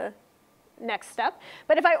 that's the next step.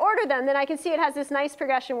 But if I order them, then I can see it has this nice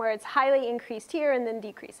progression where it's highly increased here and then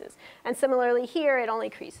decreases. And similarly here, it only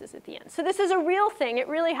increases at the end. So this is a real thing. It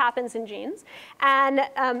really happens in genes. And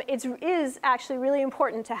it is actually really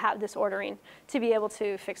important to have this ordering to be able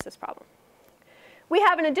to fix this problem. We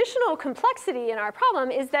have an additional complexity in our problem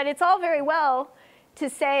is that it's all very well to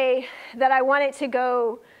say that I want it to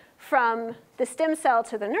go from the stem cell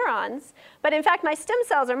to the neurons. But in fact, my stem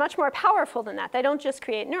cells are much more powerful than that. They don't just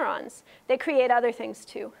create neurons. They create other things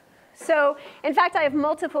too. So in fact, I have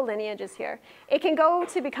multiple lineages here. It can go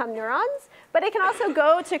to become neurons, but it can also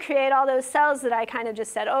go to create all those cells that I kind of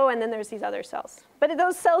just said, oh, and then there's these other cells. But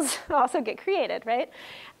those cells also get created, right?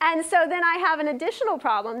 And so then I have an additional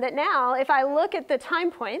problem that now, if I look at the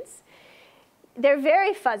time points, they're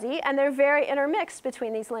very fuzzy, and they're very intermixed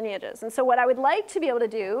between these lineages. And so what I would like to be able to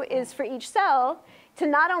do is for each cell to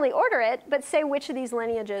not only order it, but say which of these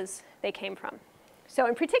lineages they came from. So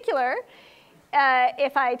in particular,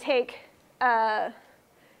 if I take, that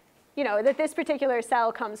this particular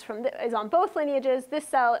cell comes from, is on both lineages, this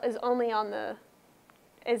cell is only on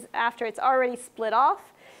is after it's already split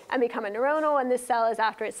off and become a neuronal, and this cell is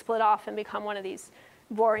after it's split off and become one of these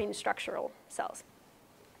boring structural cells.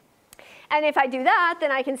 And if I do that, then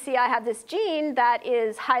I can see I have this gene that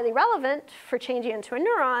is highly relevant for changing into a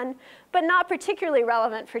neuron, but not particularly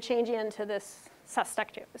relevant for changing into this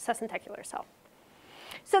sustentecular cell.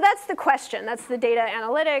 So that's the question. That's the data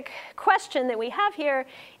analytic question that we have here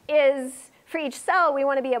is for each cell, we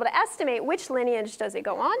want to be able to estimate which lineage does it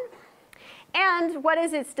go on, and what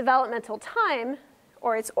is its developmental time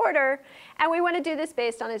or its order, and we want to do this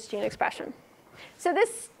based on its gene expression. So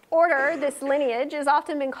this order, this lineage, has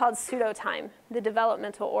often been called pseudotime, the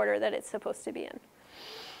developmental order that it's supposed to be in.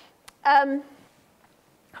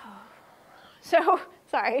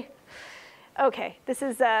 Sorry. OK, this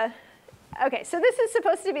is OK, so this is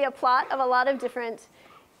supposed to be a plot of a lot of different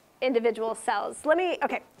individual cells.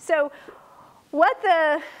 OK, so what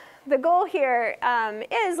the goal here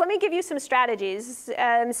is, let me give you some strategies.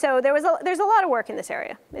 So there's a lot of work in this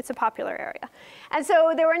area. It's a popular area. And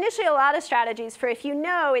so there were initially a lot of strategies for if you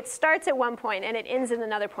know it starts at one point and it ends at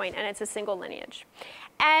another point and it's a single lineage.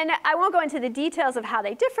 And I won't go into the details of how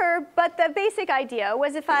they differ, but the basic idea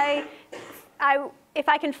was if I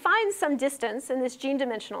can find some distance in this gene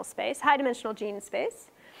dimensional space, high dimensional gene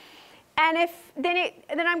space, and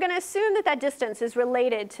then I'm going to assume that that distance is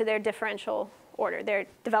related to their differential order, their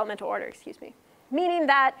developmental order, excuse me. Meaning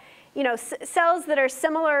that cells that are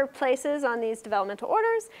similar places on these developmental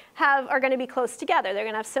orders are going to be close together. They're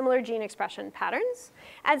going to have similar gene expression patterns.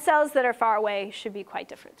 And cells that are far away should be quite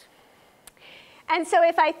different. And so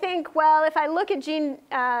if I think, well, if I look at gene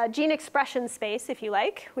expression space, if you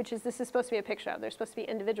like, this is supposed to be a picture of, there's supposed to be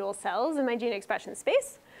individual cells in my gene expression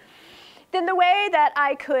space, then the way that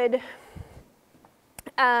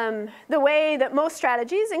the way that most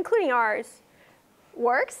strategies, including ours,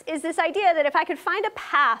 works is this idea that if I could find a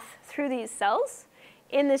path through these cells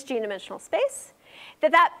in this gene dimensional space,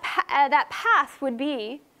 that path would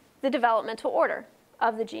be the developmental order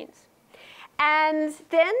of the genes. And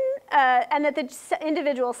then, and that the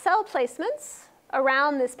individual cell placements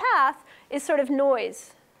around this path is sort of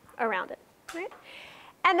noise around it, right?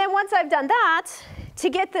 And then once I've done that, to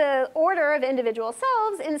get the order of individual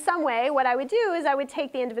cells, in some way, what I would do is I would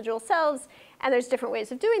take the individual cells, and there's different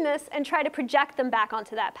ways of doing this, and try to project them back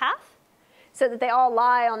onto that path so that they all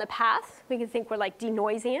lie on the path. We can think we're like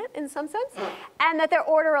denoising it in some sense. And that their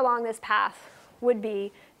order along this path would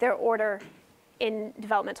be their order in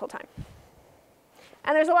developmental time.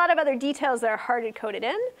 And there's a lot of other details that are hard-coded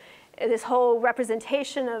in. This whole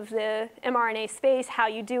representation of the mRNA space, how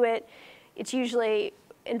you do it, it usually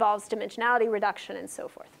involves dimensionality reduction and so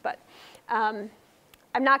forth. But I'm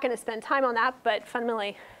not going to spend time on that, but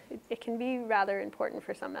fundamentally, it can be rather important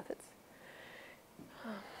for some methods.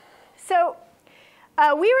 So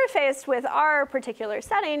we were faced with our particular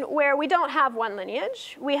setting where we don't have one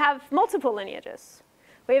lineage. We have multiple lineages.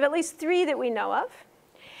 We have at least 3 that we know of.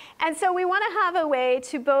 And so we want to have a way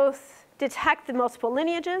to both detect the multiple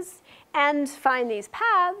lineages and find these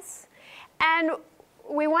paths. And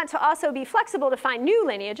we want to also be flexible to find new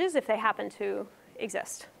lineages if they happen to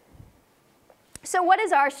exist. So what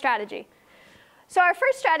is our strategy? So our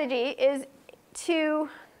first strategy is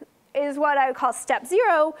what I would call step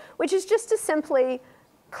 0, which is just to simply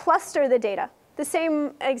cluster the data. The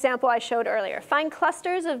same example I showed earlier. Find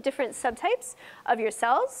clusters of different subtypes of your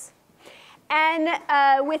cells. And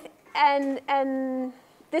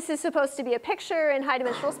this is supposed to be a picture in high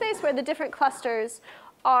dimensional space where the different clusters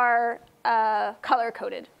are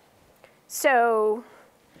color-coded. So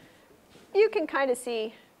you can kind of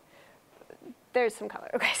see there's some color.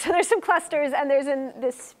 OK, so there's some clusters, and there's in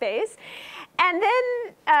this space. And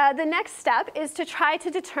then the next step is to try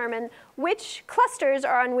to determine which clusters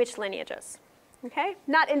are on which lineages. OK,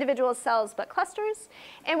 not individual cells, but clusters.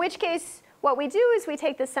 In which case, what we do is we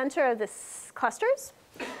take the center of the clusters.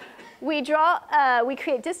 We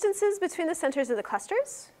create distances between the centers of the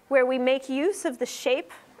clusters, where we make use of the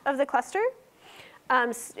shape of the cluster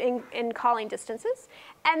in calling distances.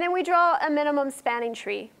 And then we draw a minimum spanning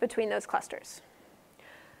tree between those clusters.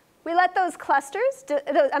 We let those clusters,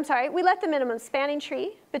 we let the minimum spanning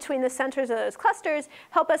tree between the centers of those clusters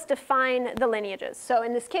help us define the lineages. So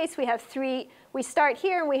in this case, we have 3. We start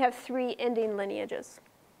here, and we have 3 ending lineages.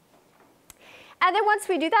 And then once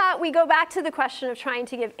we do that, we go back to the question of trying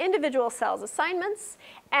to give individual cells assignments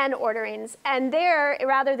and orderings. And there,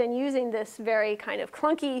 rather than using this very kind of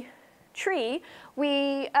clunky tree,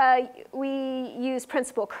 we use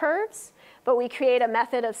principal curves, but we create a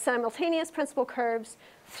method of simultaneous principal curves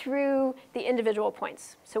through the individual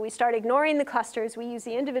points. So we start ignoring the clusters. We use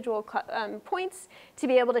the individual points to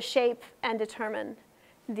be able to shape and determine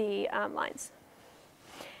the lines.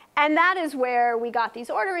 And that is where we got these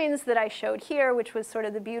orderings that I showed here, which was sort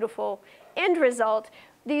of the beautiful end result.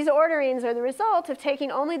 These orderings are the result of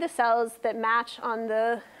taking only the cells that match on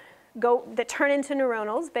that turn into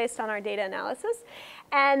neuronals based on our data analysis,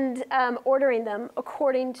 and ordering them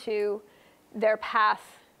according to their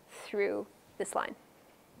path through this line.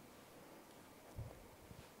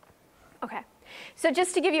 OK, so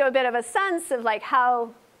just to give you a bit of a sense of like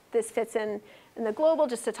how this fits in the global,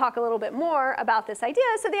 just to talk a little bit more about this idea.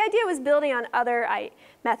 So the idea was building on other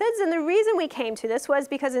methods. And the reason we came to this was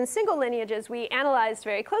because in single lineages, we analyzed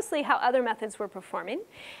very closely how other methods were performing.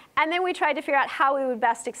 And then we tried to figure out how we would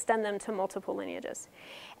best extend them to multiple lineages.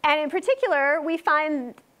 And in particular, we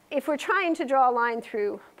find if we're trying to draw a line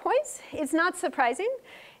through points, it's not surprising,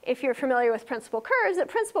 if you're familiar with principal curves, that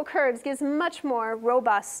principal curves gives much more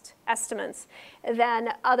robust estimates than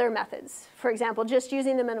other methods. For example, just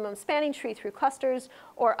using the minimum spanning tree through clusters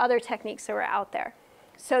or other techniques that are out there.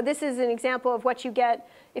 So this is an example of what you get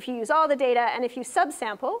if you use all the data, and if you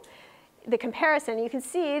subsample the comparison, you can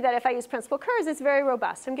see that if I use principal curves, it's very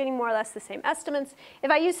robust. I'm getting more or less the same estimates.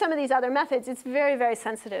 If I use some of these other methods, it's very, very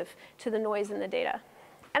sensitive to the noise in the data.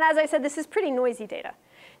 And as I said, this is pretty noisy data.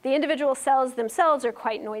 The individual cells themselves are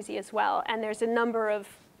quite noisy as well, and there's a number of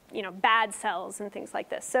bad cells and things like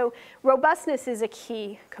this. So robustness is a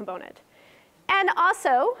key component. And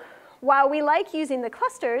also, while we like using the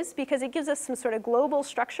clusters because it gives us some sort of global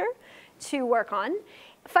structure to work on,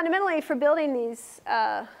 fundamentally for building these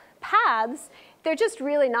paths, they're just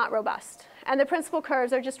really not robust. And the principal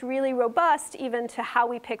curves are just really robust even to how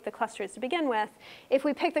we pick the clusters to begin with. If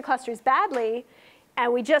we pick the clusters badly,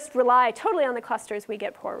 and we just rely totally on the clusters, we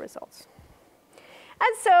get poor results.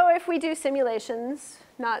 And so if we do simulations,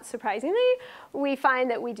 not surprisingly, we find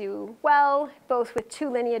that we do well, both with 2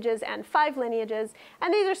 lineages and 5 lineages.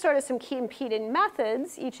 And these are sort of some key impeding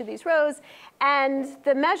methods, each of these rows. And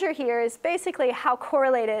the measure here is basically how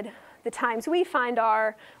correlated the times we find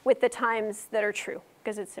are with the times that are true,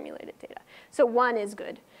 because it's simulated data. So 1 is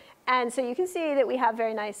good. And so you can see that we have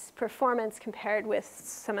very nice performance compared with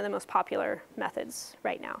some of the most popular methods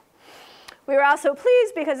right now. We were also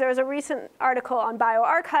pleased because there was a recent article on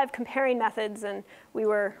bioRxiv comparing methods, and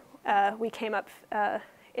we came up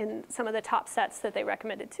in some of the top sets that they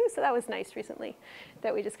recommended too. So that was nice recently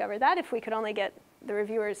that we discovered that. If we could only get the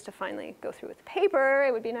reviewers to finally go through with the paper,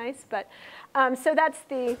 it would be nice. But so that's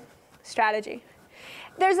the strategy.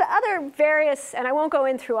 There's other various, and I won't go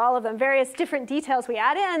in through all of them, various different details we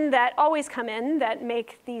add in that always come in that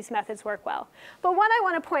make these methods work well. But one I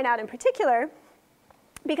want to point out in particular,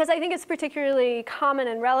 because I think it's particularly common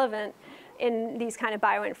and relevant in these kind of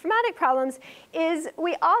bioinformatic problems, is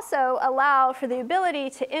we also allow for the ability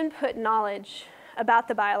to input knowledge about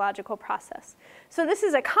the biological process. So this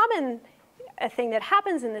is a common thing that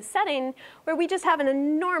happens in this setting where we just have an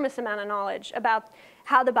enormous amount of knowledge about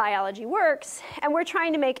how the biology works, and we're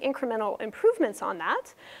trying to make incremental improvements on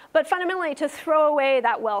that. But fundamentally, to throw away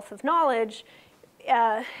that wealth of knowledge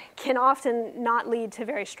can often not lead to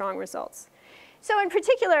very strong results. So in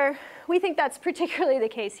particular, we think that's particularly the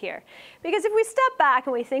case here. Because if we step back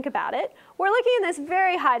and we think about it, we're looking in this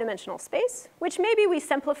very high dimensional space, which maybe we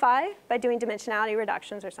simplify by doing dimensionality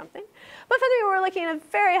reductions or something. But fundamentally, we're looking at a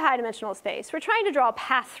very high dimensional space. We're trying to draw a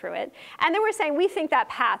path through it. And then we're saying we think that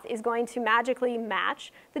path is going to magically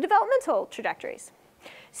match the developmental trajectories.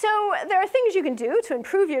 So there are things you can do to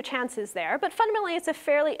improve your chances there. But fundamentally, it's a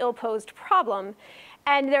fairly ill-posed problem.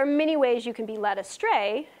 And there are many ways you can be led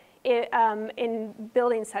astray in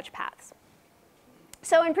building such paths.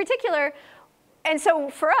 So in particular, and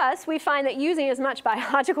so for us, we find that using as much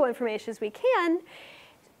biological information as we can,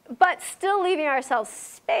 but still leaving ourselves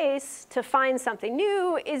space to find something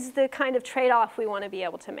new is the kind of trade-off we want to be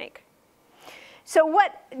able to make. So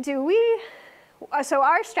what do we, so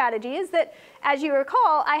our strategy is that, as you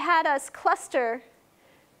recall, I had us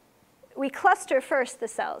we cluster first the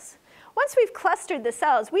cells. Once we've clustered the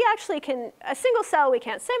cells, we actually can, a single cell we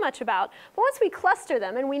can't say much about, but once we cluster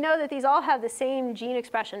them and we know that these all have the same gene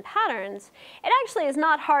expression patterns, it actually is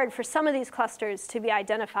not hard for some of these clusters to be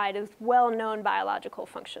identified as well-known biological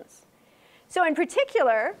functions. So in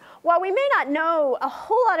particular, while we may not know a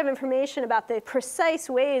whole lot of information about the precise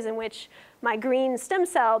ways in which my green stem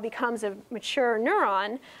cell becomes a mature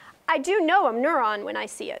neuron, I do know a neuron when I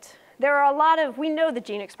see it. There are a lot of, we know the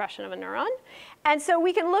gene expression of a neuron. And so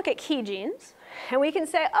we can look at key genes, and we can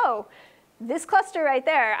say, oh, this cluster right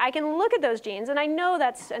there, I can look at those genes, and I know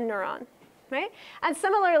that's a neuron, right? And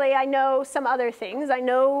similarly, I know some other things. I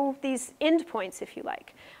know these endpoints, if you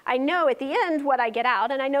like. I know at the end what I get out,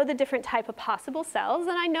 and I know the different type of possible cells,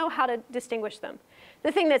 and I know how to distinguish them.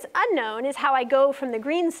 The thing that's unknown is how I go from the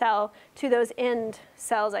green cell to those end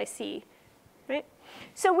cells I see, right?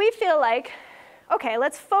 So we feel like, OK,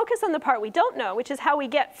 let's focus on the part we don't know, which is how we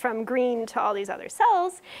get from green to all these other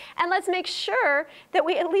cells. And let's make sure that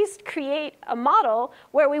we at least create a model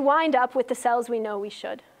where we wind up with the cells we know we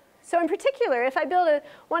should. So in particular, if I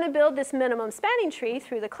want to build this minimum spanning tree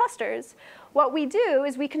through the clusters, what we do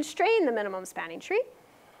is we constrain the minimum spanning tree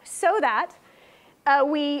so that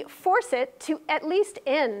we force it to at least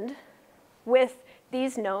end with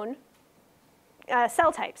these known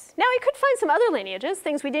cell types. Now, it could find some other lineages,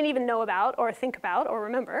 things we didn't even know about or think about or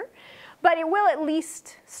remember, but it will at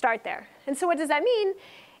least start there. And so what does that mean?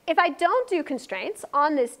 If I don't do constraints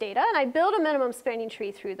on this data and I build a minimum spanning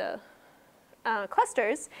tree through the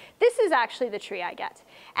clusters, this is actually the tree I get.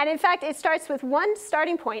 And in fact, it starts with one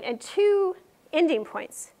starting point and two ending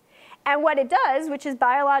points. And what it does, which is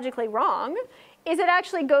biologically wrong, is it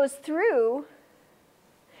actually goes through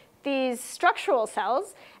these structural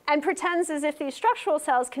cells and pretends as if these structural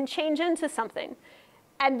cells can change into something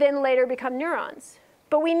and then later become neurons.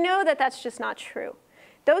 But we know that that's just not true.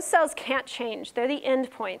 Those cells can't change. They're the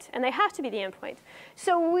end point, and they have to be the end point.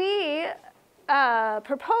 So we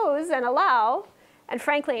propose and allow, and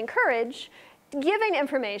frankly encourage, giving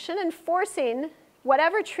information and forcing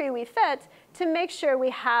whatever tree we fit to make sure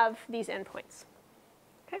we have these endpoints.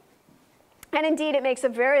 And indeed, it makes a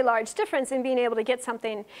very large difference in being able to get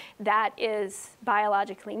something that is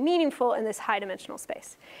biologically meaningful in this high-dimensional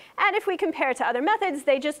space. And if we compare to other methods,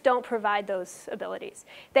 they just don't provide those abilities.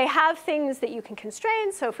 They have things that you can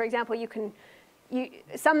constrain. So for example,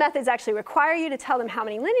 some methods actually require you to tell them how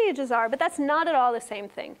many lineages are, but that's not at all the same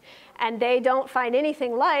thing. And they don't find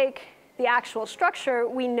anything like the actual structure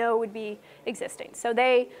we know would be existing. So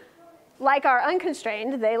they, like our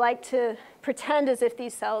unconstrained, they like to pretend as if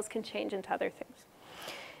these cells can change into other things.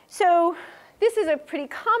 So this is a pretty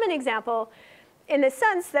common example in the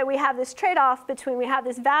sense that we have this trade-off between we have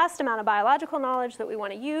this vast amount of biological knowledge that we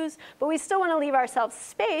want to use, but we still want to leave ourselves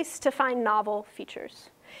space to find novel features.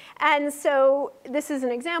 And so this is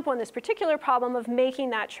an example in this particular problem of making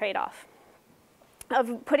that trade-off,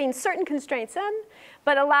 of putting certain constraints in,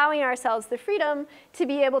 but allowing ourselves the freedom to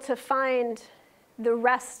be able to find the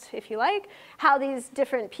rest, if you like, how these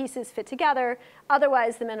different pieces fit together.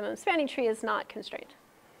 Otherwise, the minimum spanning tree is not constrained.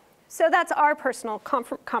 So that's our personal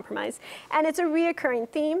compromise. And it's a reoccurring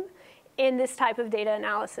theme in this type of data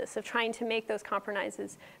analysis of trying to make those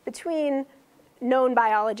compromises between known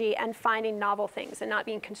biology and finding novel things and not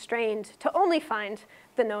being constrained to only find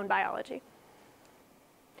the known biology.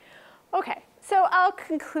 OK, so I'll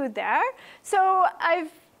conclude there. So I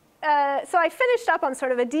finished up on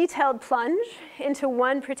sort of a detailed plunge into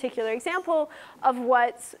one particular example of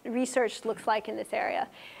what research looks like in this area.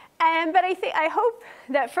 But I hope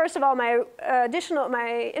that, first of all, my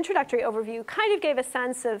introductory overview kind of gave a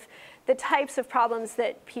sense of the types of problems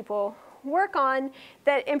that people work on,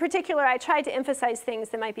 that in particular I tried to emphasize things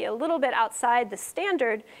that might be a little bit outside the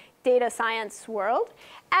standard data science world,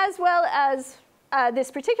 as well as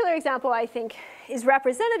this particular example, I think, is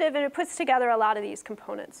representative, and it puts together a lot of these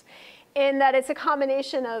components, in that it's a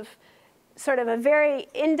combination of sort of a very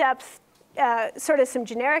in-depth, sort of some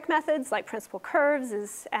generic methods like principal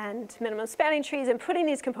curves and minimum spanning trees, and putting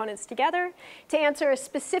these components together to answer a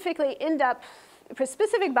specifically in-depth,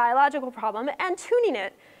 specific biological problem, and tuning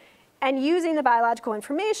it and using the biological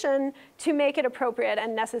information to make it appropriate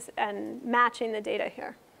and matching the data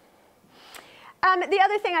here. The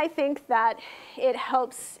other thing I think that it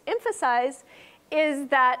helps emphasize is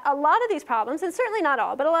that a lot of these problems, and certainly not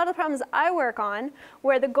all, but a lot of the problems I work on,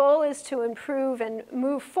 where the goal is to improve and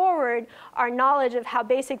move forward our knowledge of how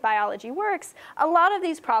basic biology works, a lot of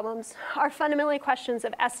these problems are fundamentally questions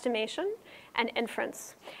of estimation and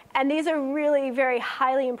inference. And these are really very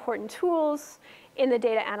highly important tools in the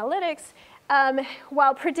data analytics,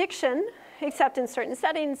 while prediction, except in certain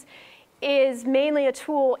settings, is mainly a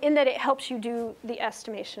tool in that it helps you do the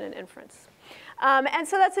estimation and inference. And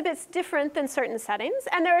so that's a bit different than certain settings.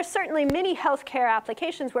 And there are certainly many healthcare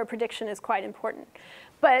applications where prediction is quite important.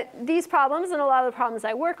 But these problems, and a lot of the problems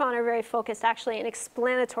I work on, are very focused actually in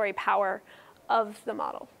explanatory power of the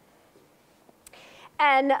model.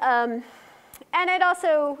 And it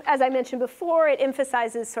also, as I mentioned before, it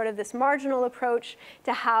emphasizes sort of this marginal approach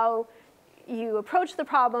to how you approach the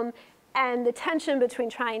problem and the tension between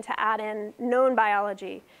trying to add in known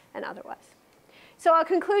biology and otherwise. So I'll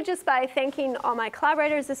conclude just by thanking all my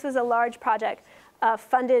collaborators. This was a large project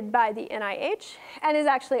funded by the NIH and is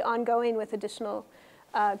actually ongoing with additional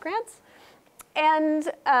grants.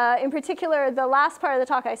 And in particular, the last part of the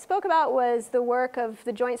talk I spoke about was the work of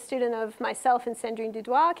the joint student of myself and Sandrine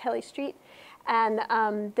Dudois, Kelly Street. And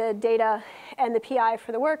the data and the PI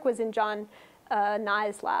for the work was in John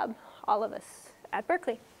Nye's lab, all of us at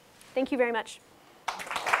Berkeley. Thank you very much.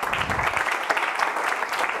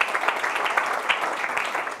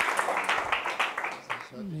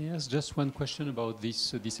 Yes, just one question about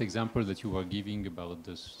this example that you were giving about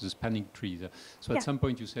the spanning tree. So at some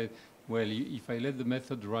point you said, well, if I let the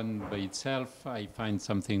method run by itself, I find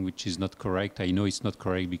something which is not correct. I know it's not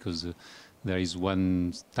correct because there is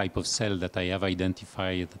one type of cell that I have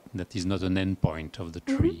identified that is not an endpoint of the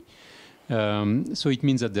tree. So it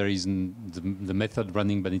means that there is the method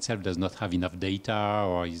running by itself does not have enough data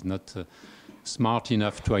or is not smart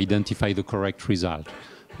enough to identify the correct result.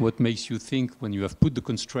 what makes you think, when you have put the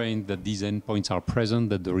constraint that these endpoints are present,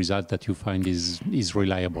 that the result that you find is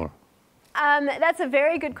reliable? That's a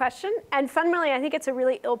very good question. And fundamentally, I think it's a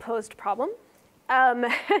really ill-posed problem.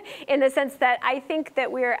 In the sense that I think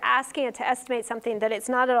that we're asking it to estimate something that it's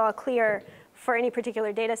not at all clear for any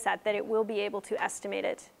particular data set that it will be able to estimate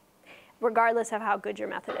it, regardless of how good your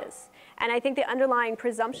method is. And I think the underlying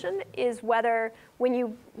presumption is whether, when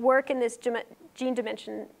you work in this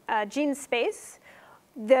gene space,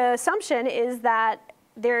 the assumption is that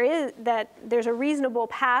there's a reasonable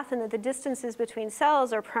path and that the distances between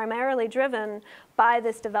cells are primarily driven by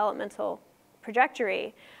this developmental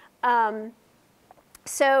trajectory.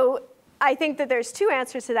 So I think that there's two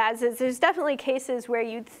answers to that. There's definitely cases where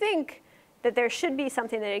you'd think that there should be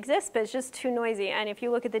something that exists, but it's just too noisy. And if you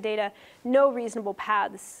look at the data, no reasonable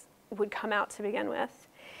paths would come out to begin with.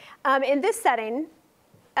 In this setting,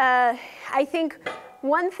 I think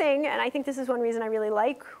one thing, and I think this is one reason I really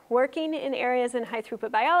like working in areas in high throughput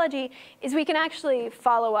biology, is we can actually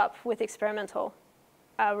follow up with experimental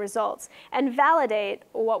results and validate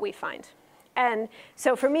what we find. And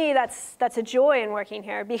so for me, that's a joy in working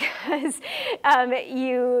here, because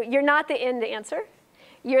you're not the end answer.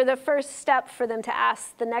 You're the first step for them to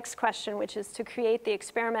ask the next question, which is to create the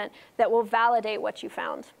experiment that will validate what you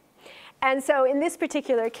found. And so in this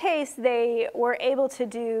particular case, they were able to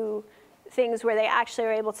do things where they actually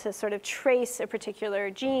are able to sort of trace a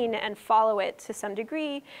particular gene and follow it to some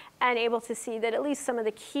degree, and able to see that at least some of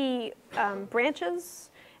the key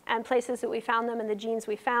branches and places that we found them and the genes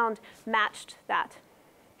we found matched that.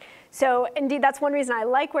 So indeed, that's one reason I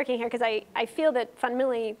like working here, because I feel that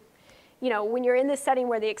fundamentally, when you're in this setting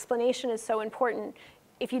where the explanation is so important,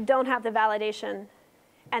 if you don't have the validation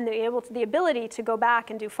and the ability to go back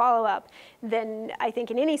and do follow-up, then I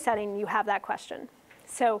think in any setting you have that question.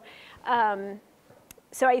 So,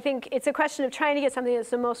 so I think it's a question of trying to get something that's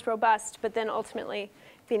the most robust, but then ultimately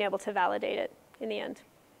being able to validate it in the end.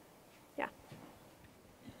 Yeah.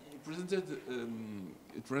 You presented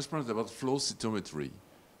a transparent about flow cytometry.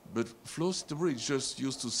 But flow cytometry is just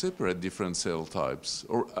used to separate different cell types.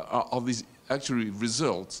 Or are these actually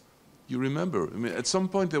results? You remember? I mean, at some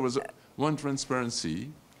point there was one transparency.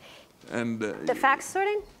 And the FACS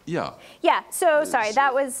sorting? Yeah. Yeah, so sorry,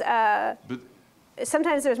 that was,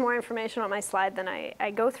 sometimes there's more information on my slide than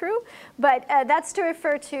I go through. But that's to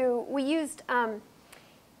refer to, we used,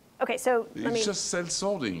 OK, so let me. It's just cell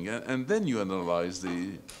sorting, and then you analyze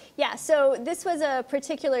the. Yeah, so this was a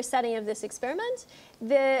particular setting of this experiment.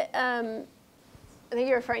 I think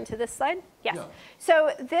you're referring to this slide? Yes. Yeah.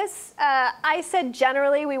 So this, I said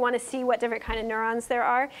generally we want to see what different kind of neurons there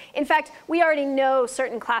are. In fact, we already know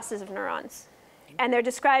certain classes of neurons. And they're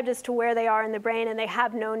described as to where they are in the brain, and they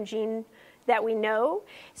have known gene that we know.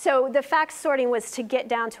 So the FACS sorting was to get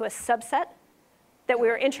down to a subset that we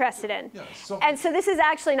were interested in. Yeah, and so this is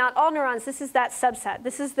actually not all neurons. This is that subset.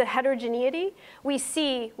 This is the heterogeneity we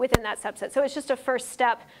see within that subset. So it's just a first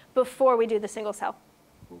step before we do the single cell.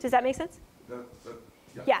 Does that make sense?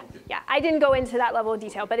 Yeah, okay. Yeah. I didn't go into that level of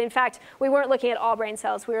detail, but in fact, we weren't looking at all brain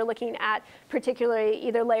cells. We were looking at particularly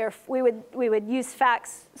either layer. We would use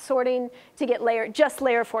FACS sorting to get just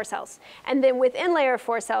layer 4 cells, and then within layer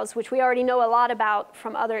 4 cells, which we already know a lot about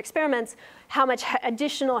from other experiments, how much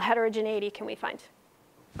additional heterogeneity can we find?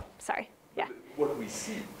 Sorry. Yeah. What we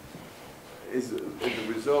see is the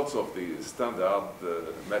results of the standard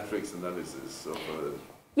matrix analysis of.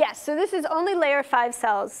 Yes. So this is only layer 5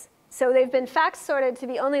 cells. So they've been FACS sorted to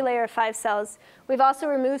be only layer 5 cells. We've also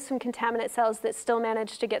removed some contaminant cells that still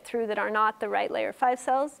manage to get through that are not the right layer 5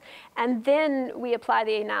 cells. And then we apply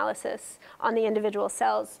the analysis on the individual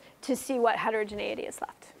cells to see what heterogeneity is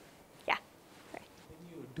left. Yeah. Sorry. When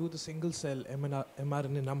you do the single cell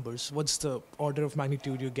mRNA numbers, what's the order of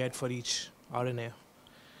magnitude you get for each RNA?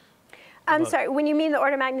 I'm sorry, when you mean the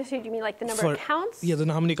order of magnitude, you mean like the number of counts? Yeah, then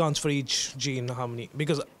how many counts for each gene, how many?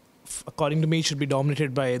 Because according to me, it should be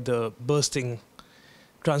dominated by the bursting,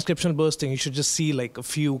 transcriptional bursting. You should just see like a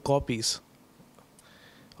few copies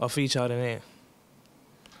of each RNA.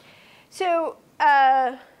 So,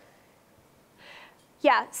 yeah,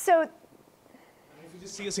 so. If you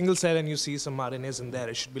just see a single cell and you see some RNAs in there,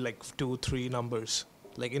 it should be like 2, 3 numbers.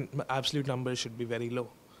 Like in absolute numbers should be very low.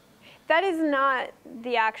 That is not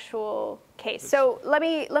the actual case. So let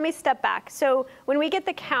me step back. So when we get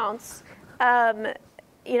the counts,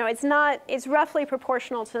 it's roughly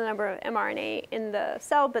proportional to the number of mRNA in the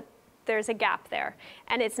cell, but there's a gap there.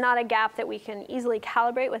 And it's not a gap that we can easily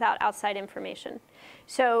calibrate without outside information.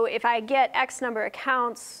 So if I get X number of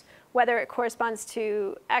counts, whether it corresponds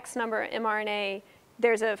to X number of mRNA,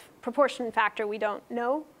 there's a proportion factor we don't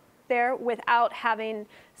know there without having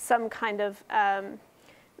some kind of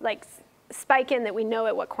like spike in that we know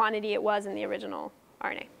at what quantity it was in the original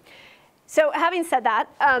RNA. So having said that,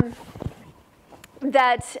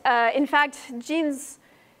 in fact, genes,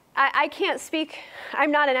 I can't speak,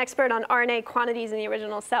 I'm not an expert on RNA quantities in the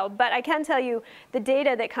original cell, but I can tell you the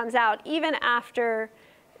data that comes out even after,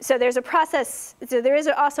 so there's a process, so there is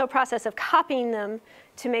also a process of copying them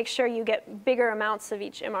to make sure you get bigger amounts of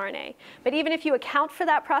each mRNA. But even if you account for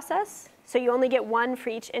that process, so you only get one for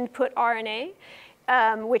each input RNA,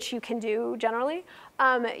 which you can do generally,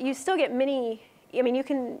 you still get many, I mean, you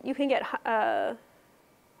can get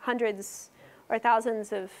hundreds or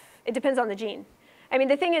thousands of, it depends on the gene. I mean,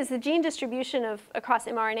 the thing is, the gene distribution across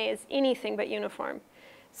mRNA is anything but uniform.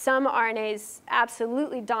 Some RNAs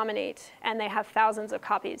absolutely dominate, and they have thousands of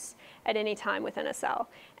copies at any time within a cell,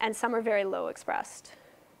 and some are very low expressed.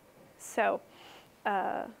 So,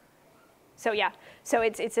 yeah, so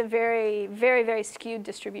it's a very, very, very skewed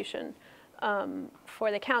distribution for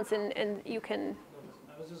the counts, and you can.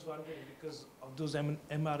 I was just wondering because of those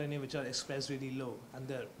mRNA which are expressed really low, and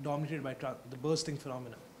they're dominated by the bursting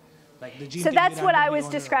phenomena. Like the gene so that's what I was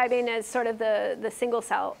describing as sort of the single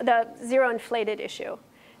cell, the zero inflated issue,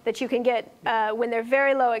 that you can get when they're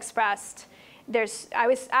very low expressed.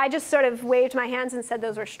 I just sort of waved my hands and said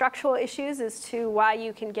those were structural issues as to why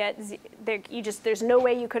you can get, there's no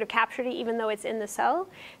way you could have captured it even though it's in the cell.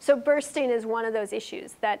 So bursting is one of those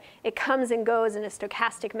issues, that it comes and goes in a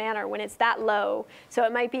stochastic manner when it's that low. So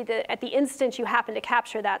it might be that at the instant you happen to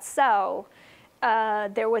capture that cell,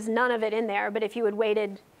 there was none of it in there, but if you had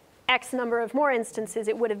waited X number of more instances,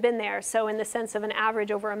 it would have been there. So in the sense of an average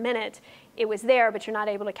over a minute, it was there, but you're not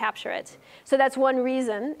able to capture it. So that's one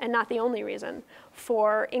reason, and not the only reason,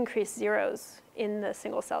 for increased zeros in the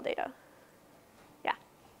single cell data. Yeah.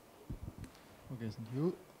 Okay, thank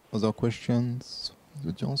you. Other questions?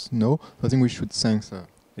 The audience? No. I think we should thank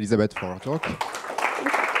Elizabeth for her talk.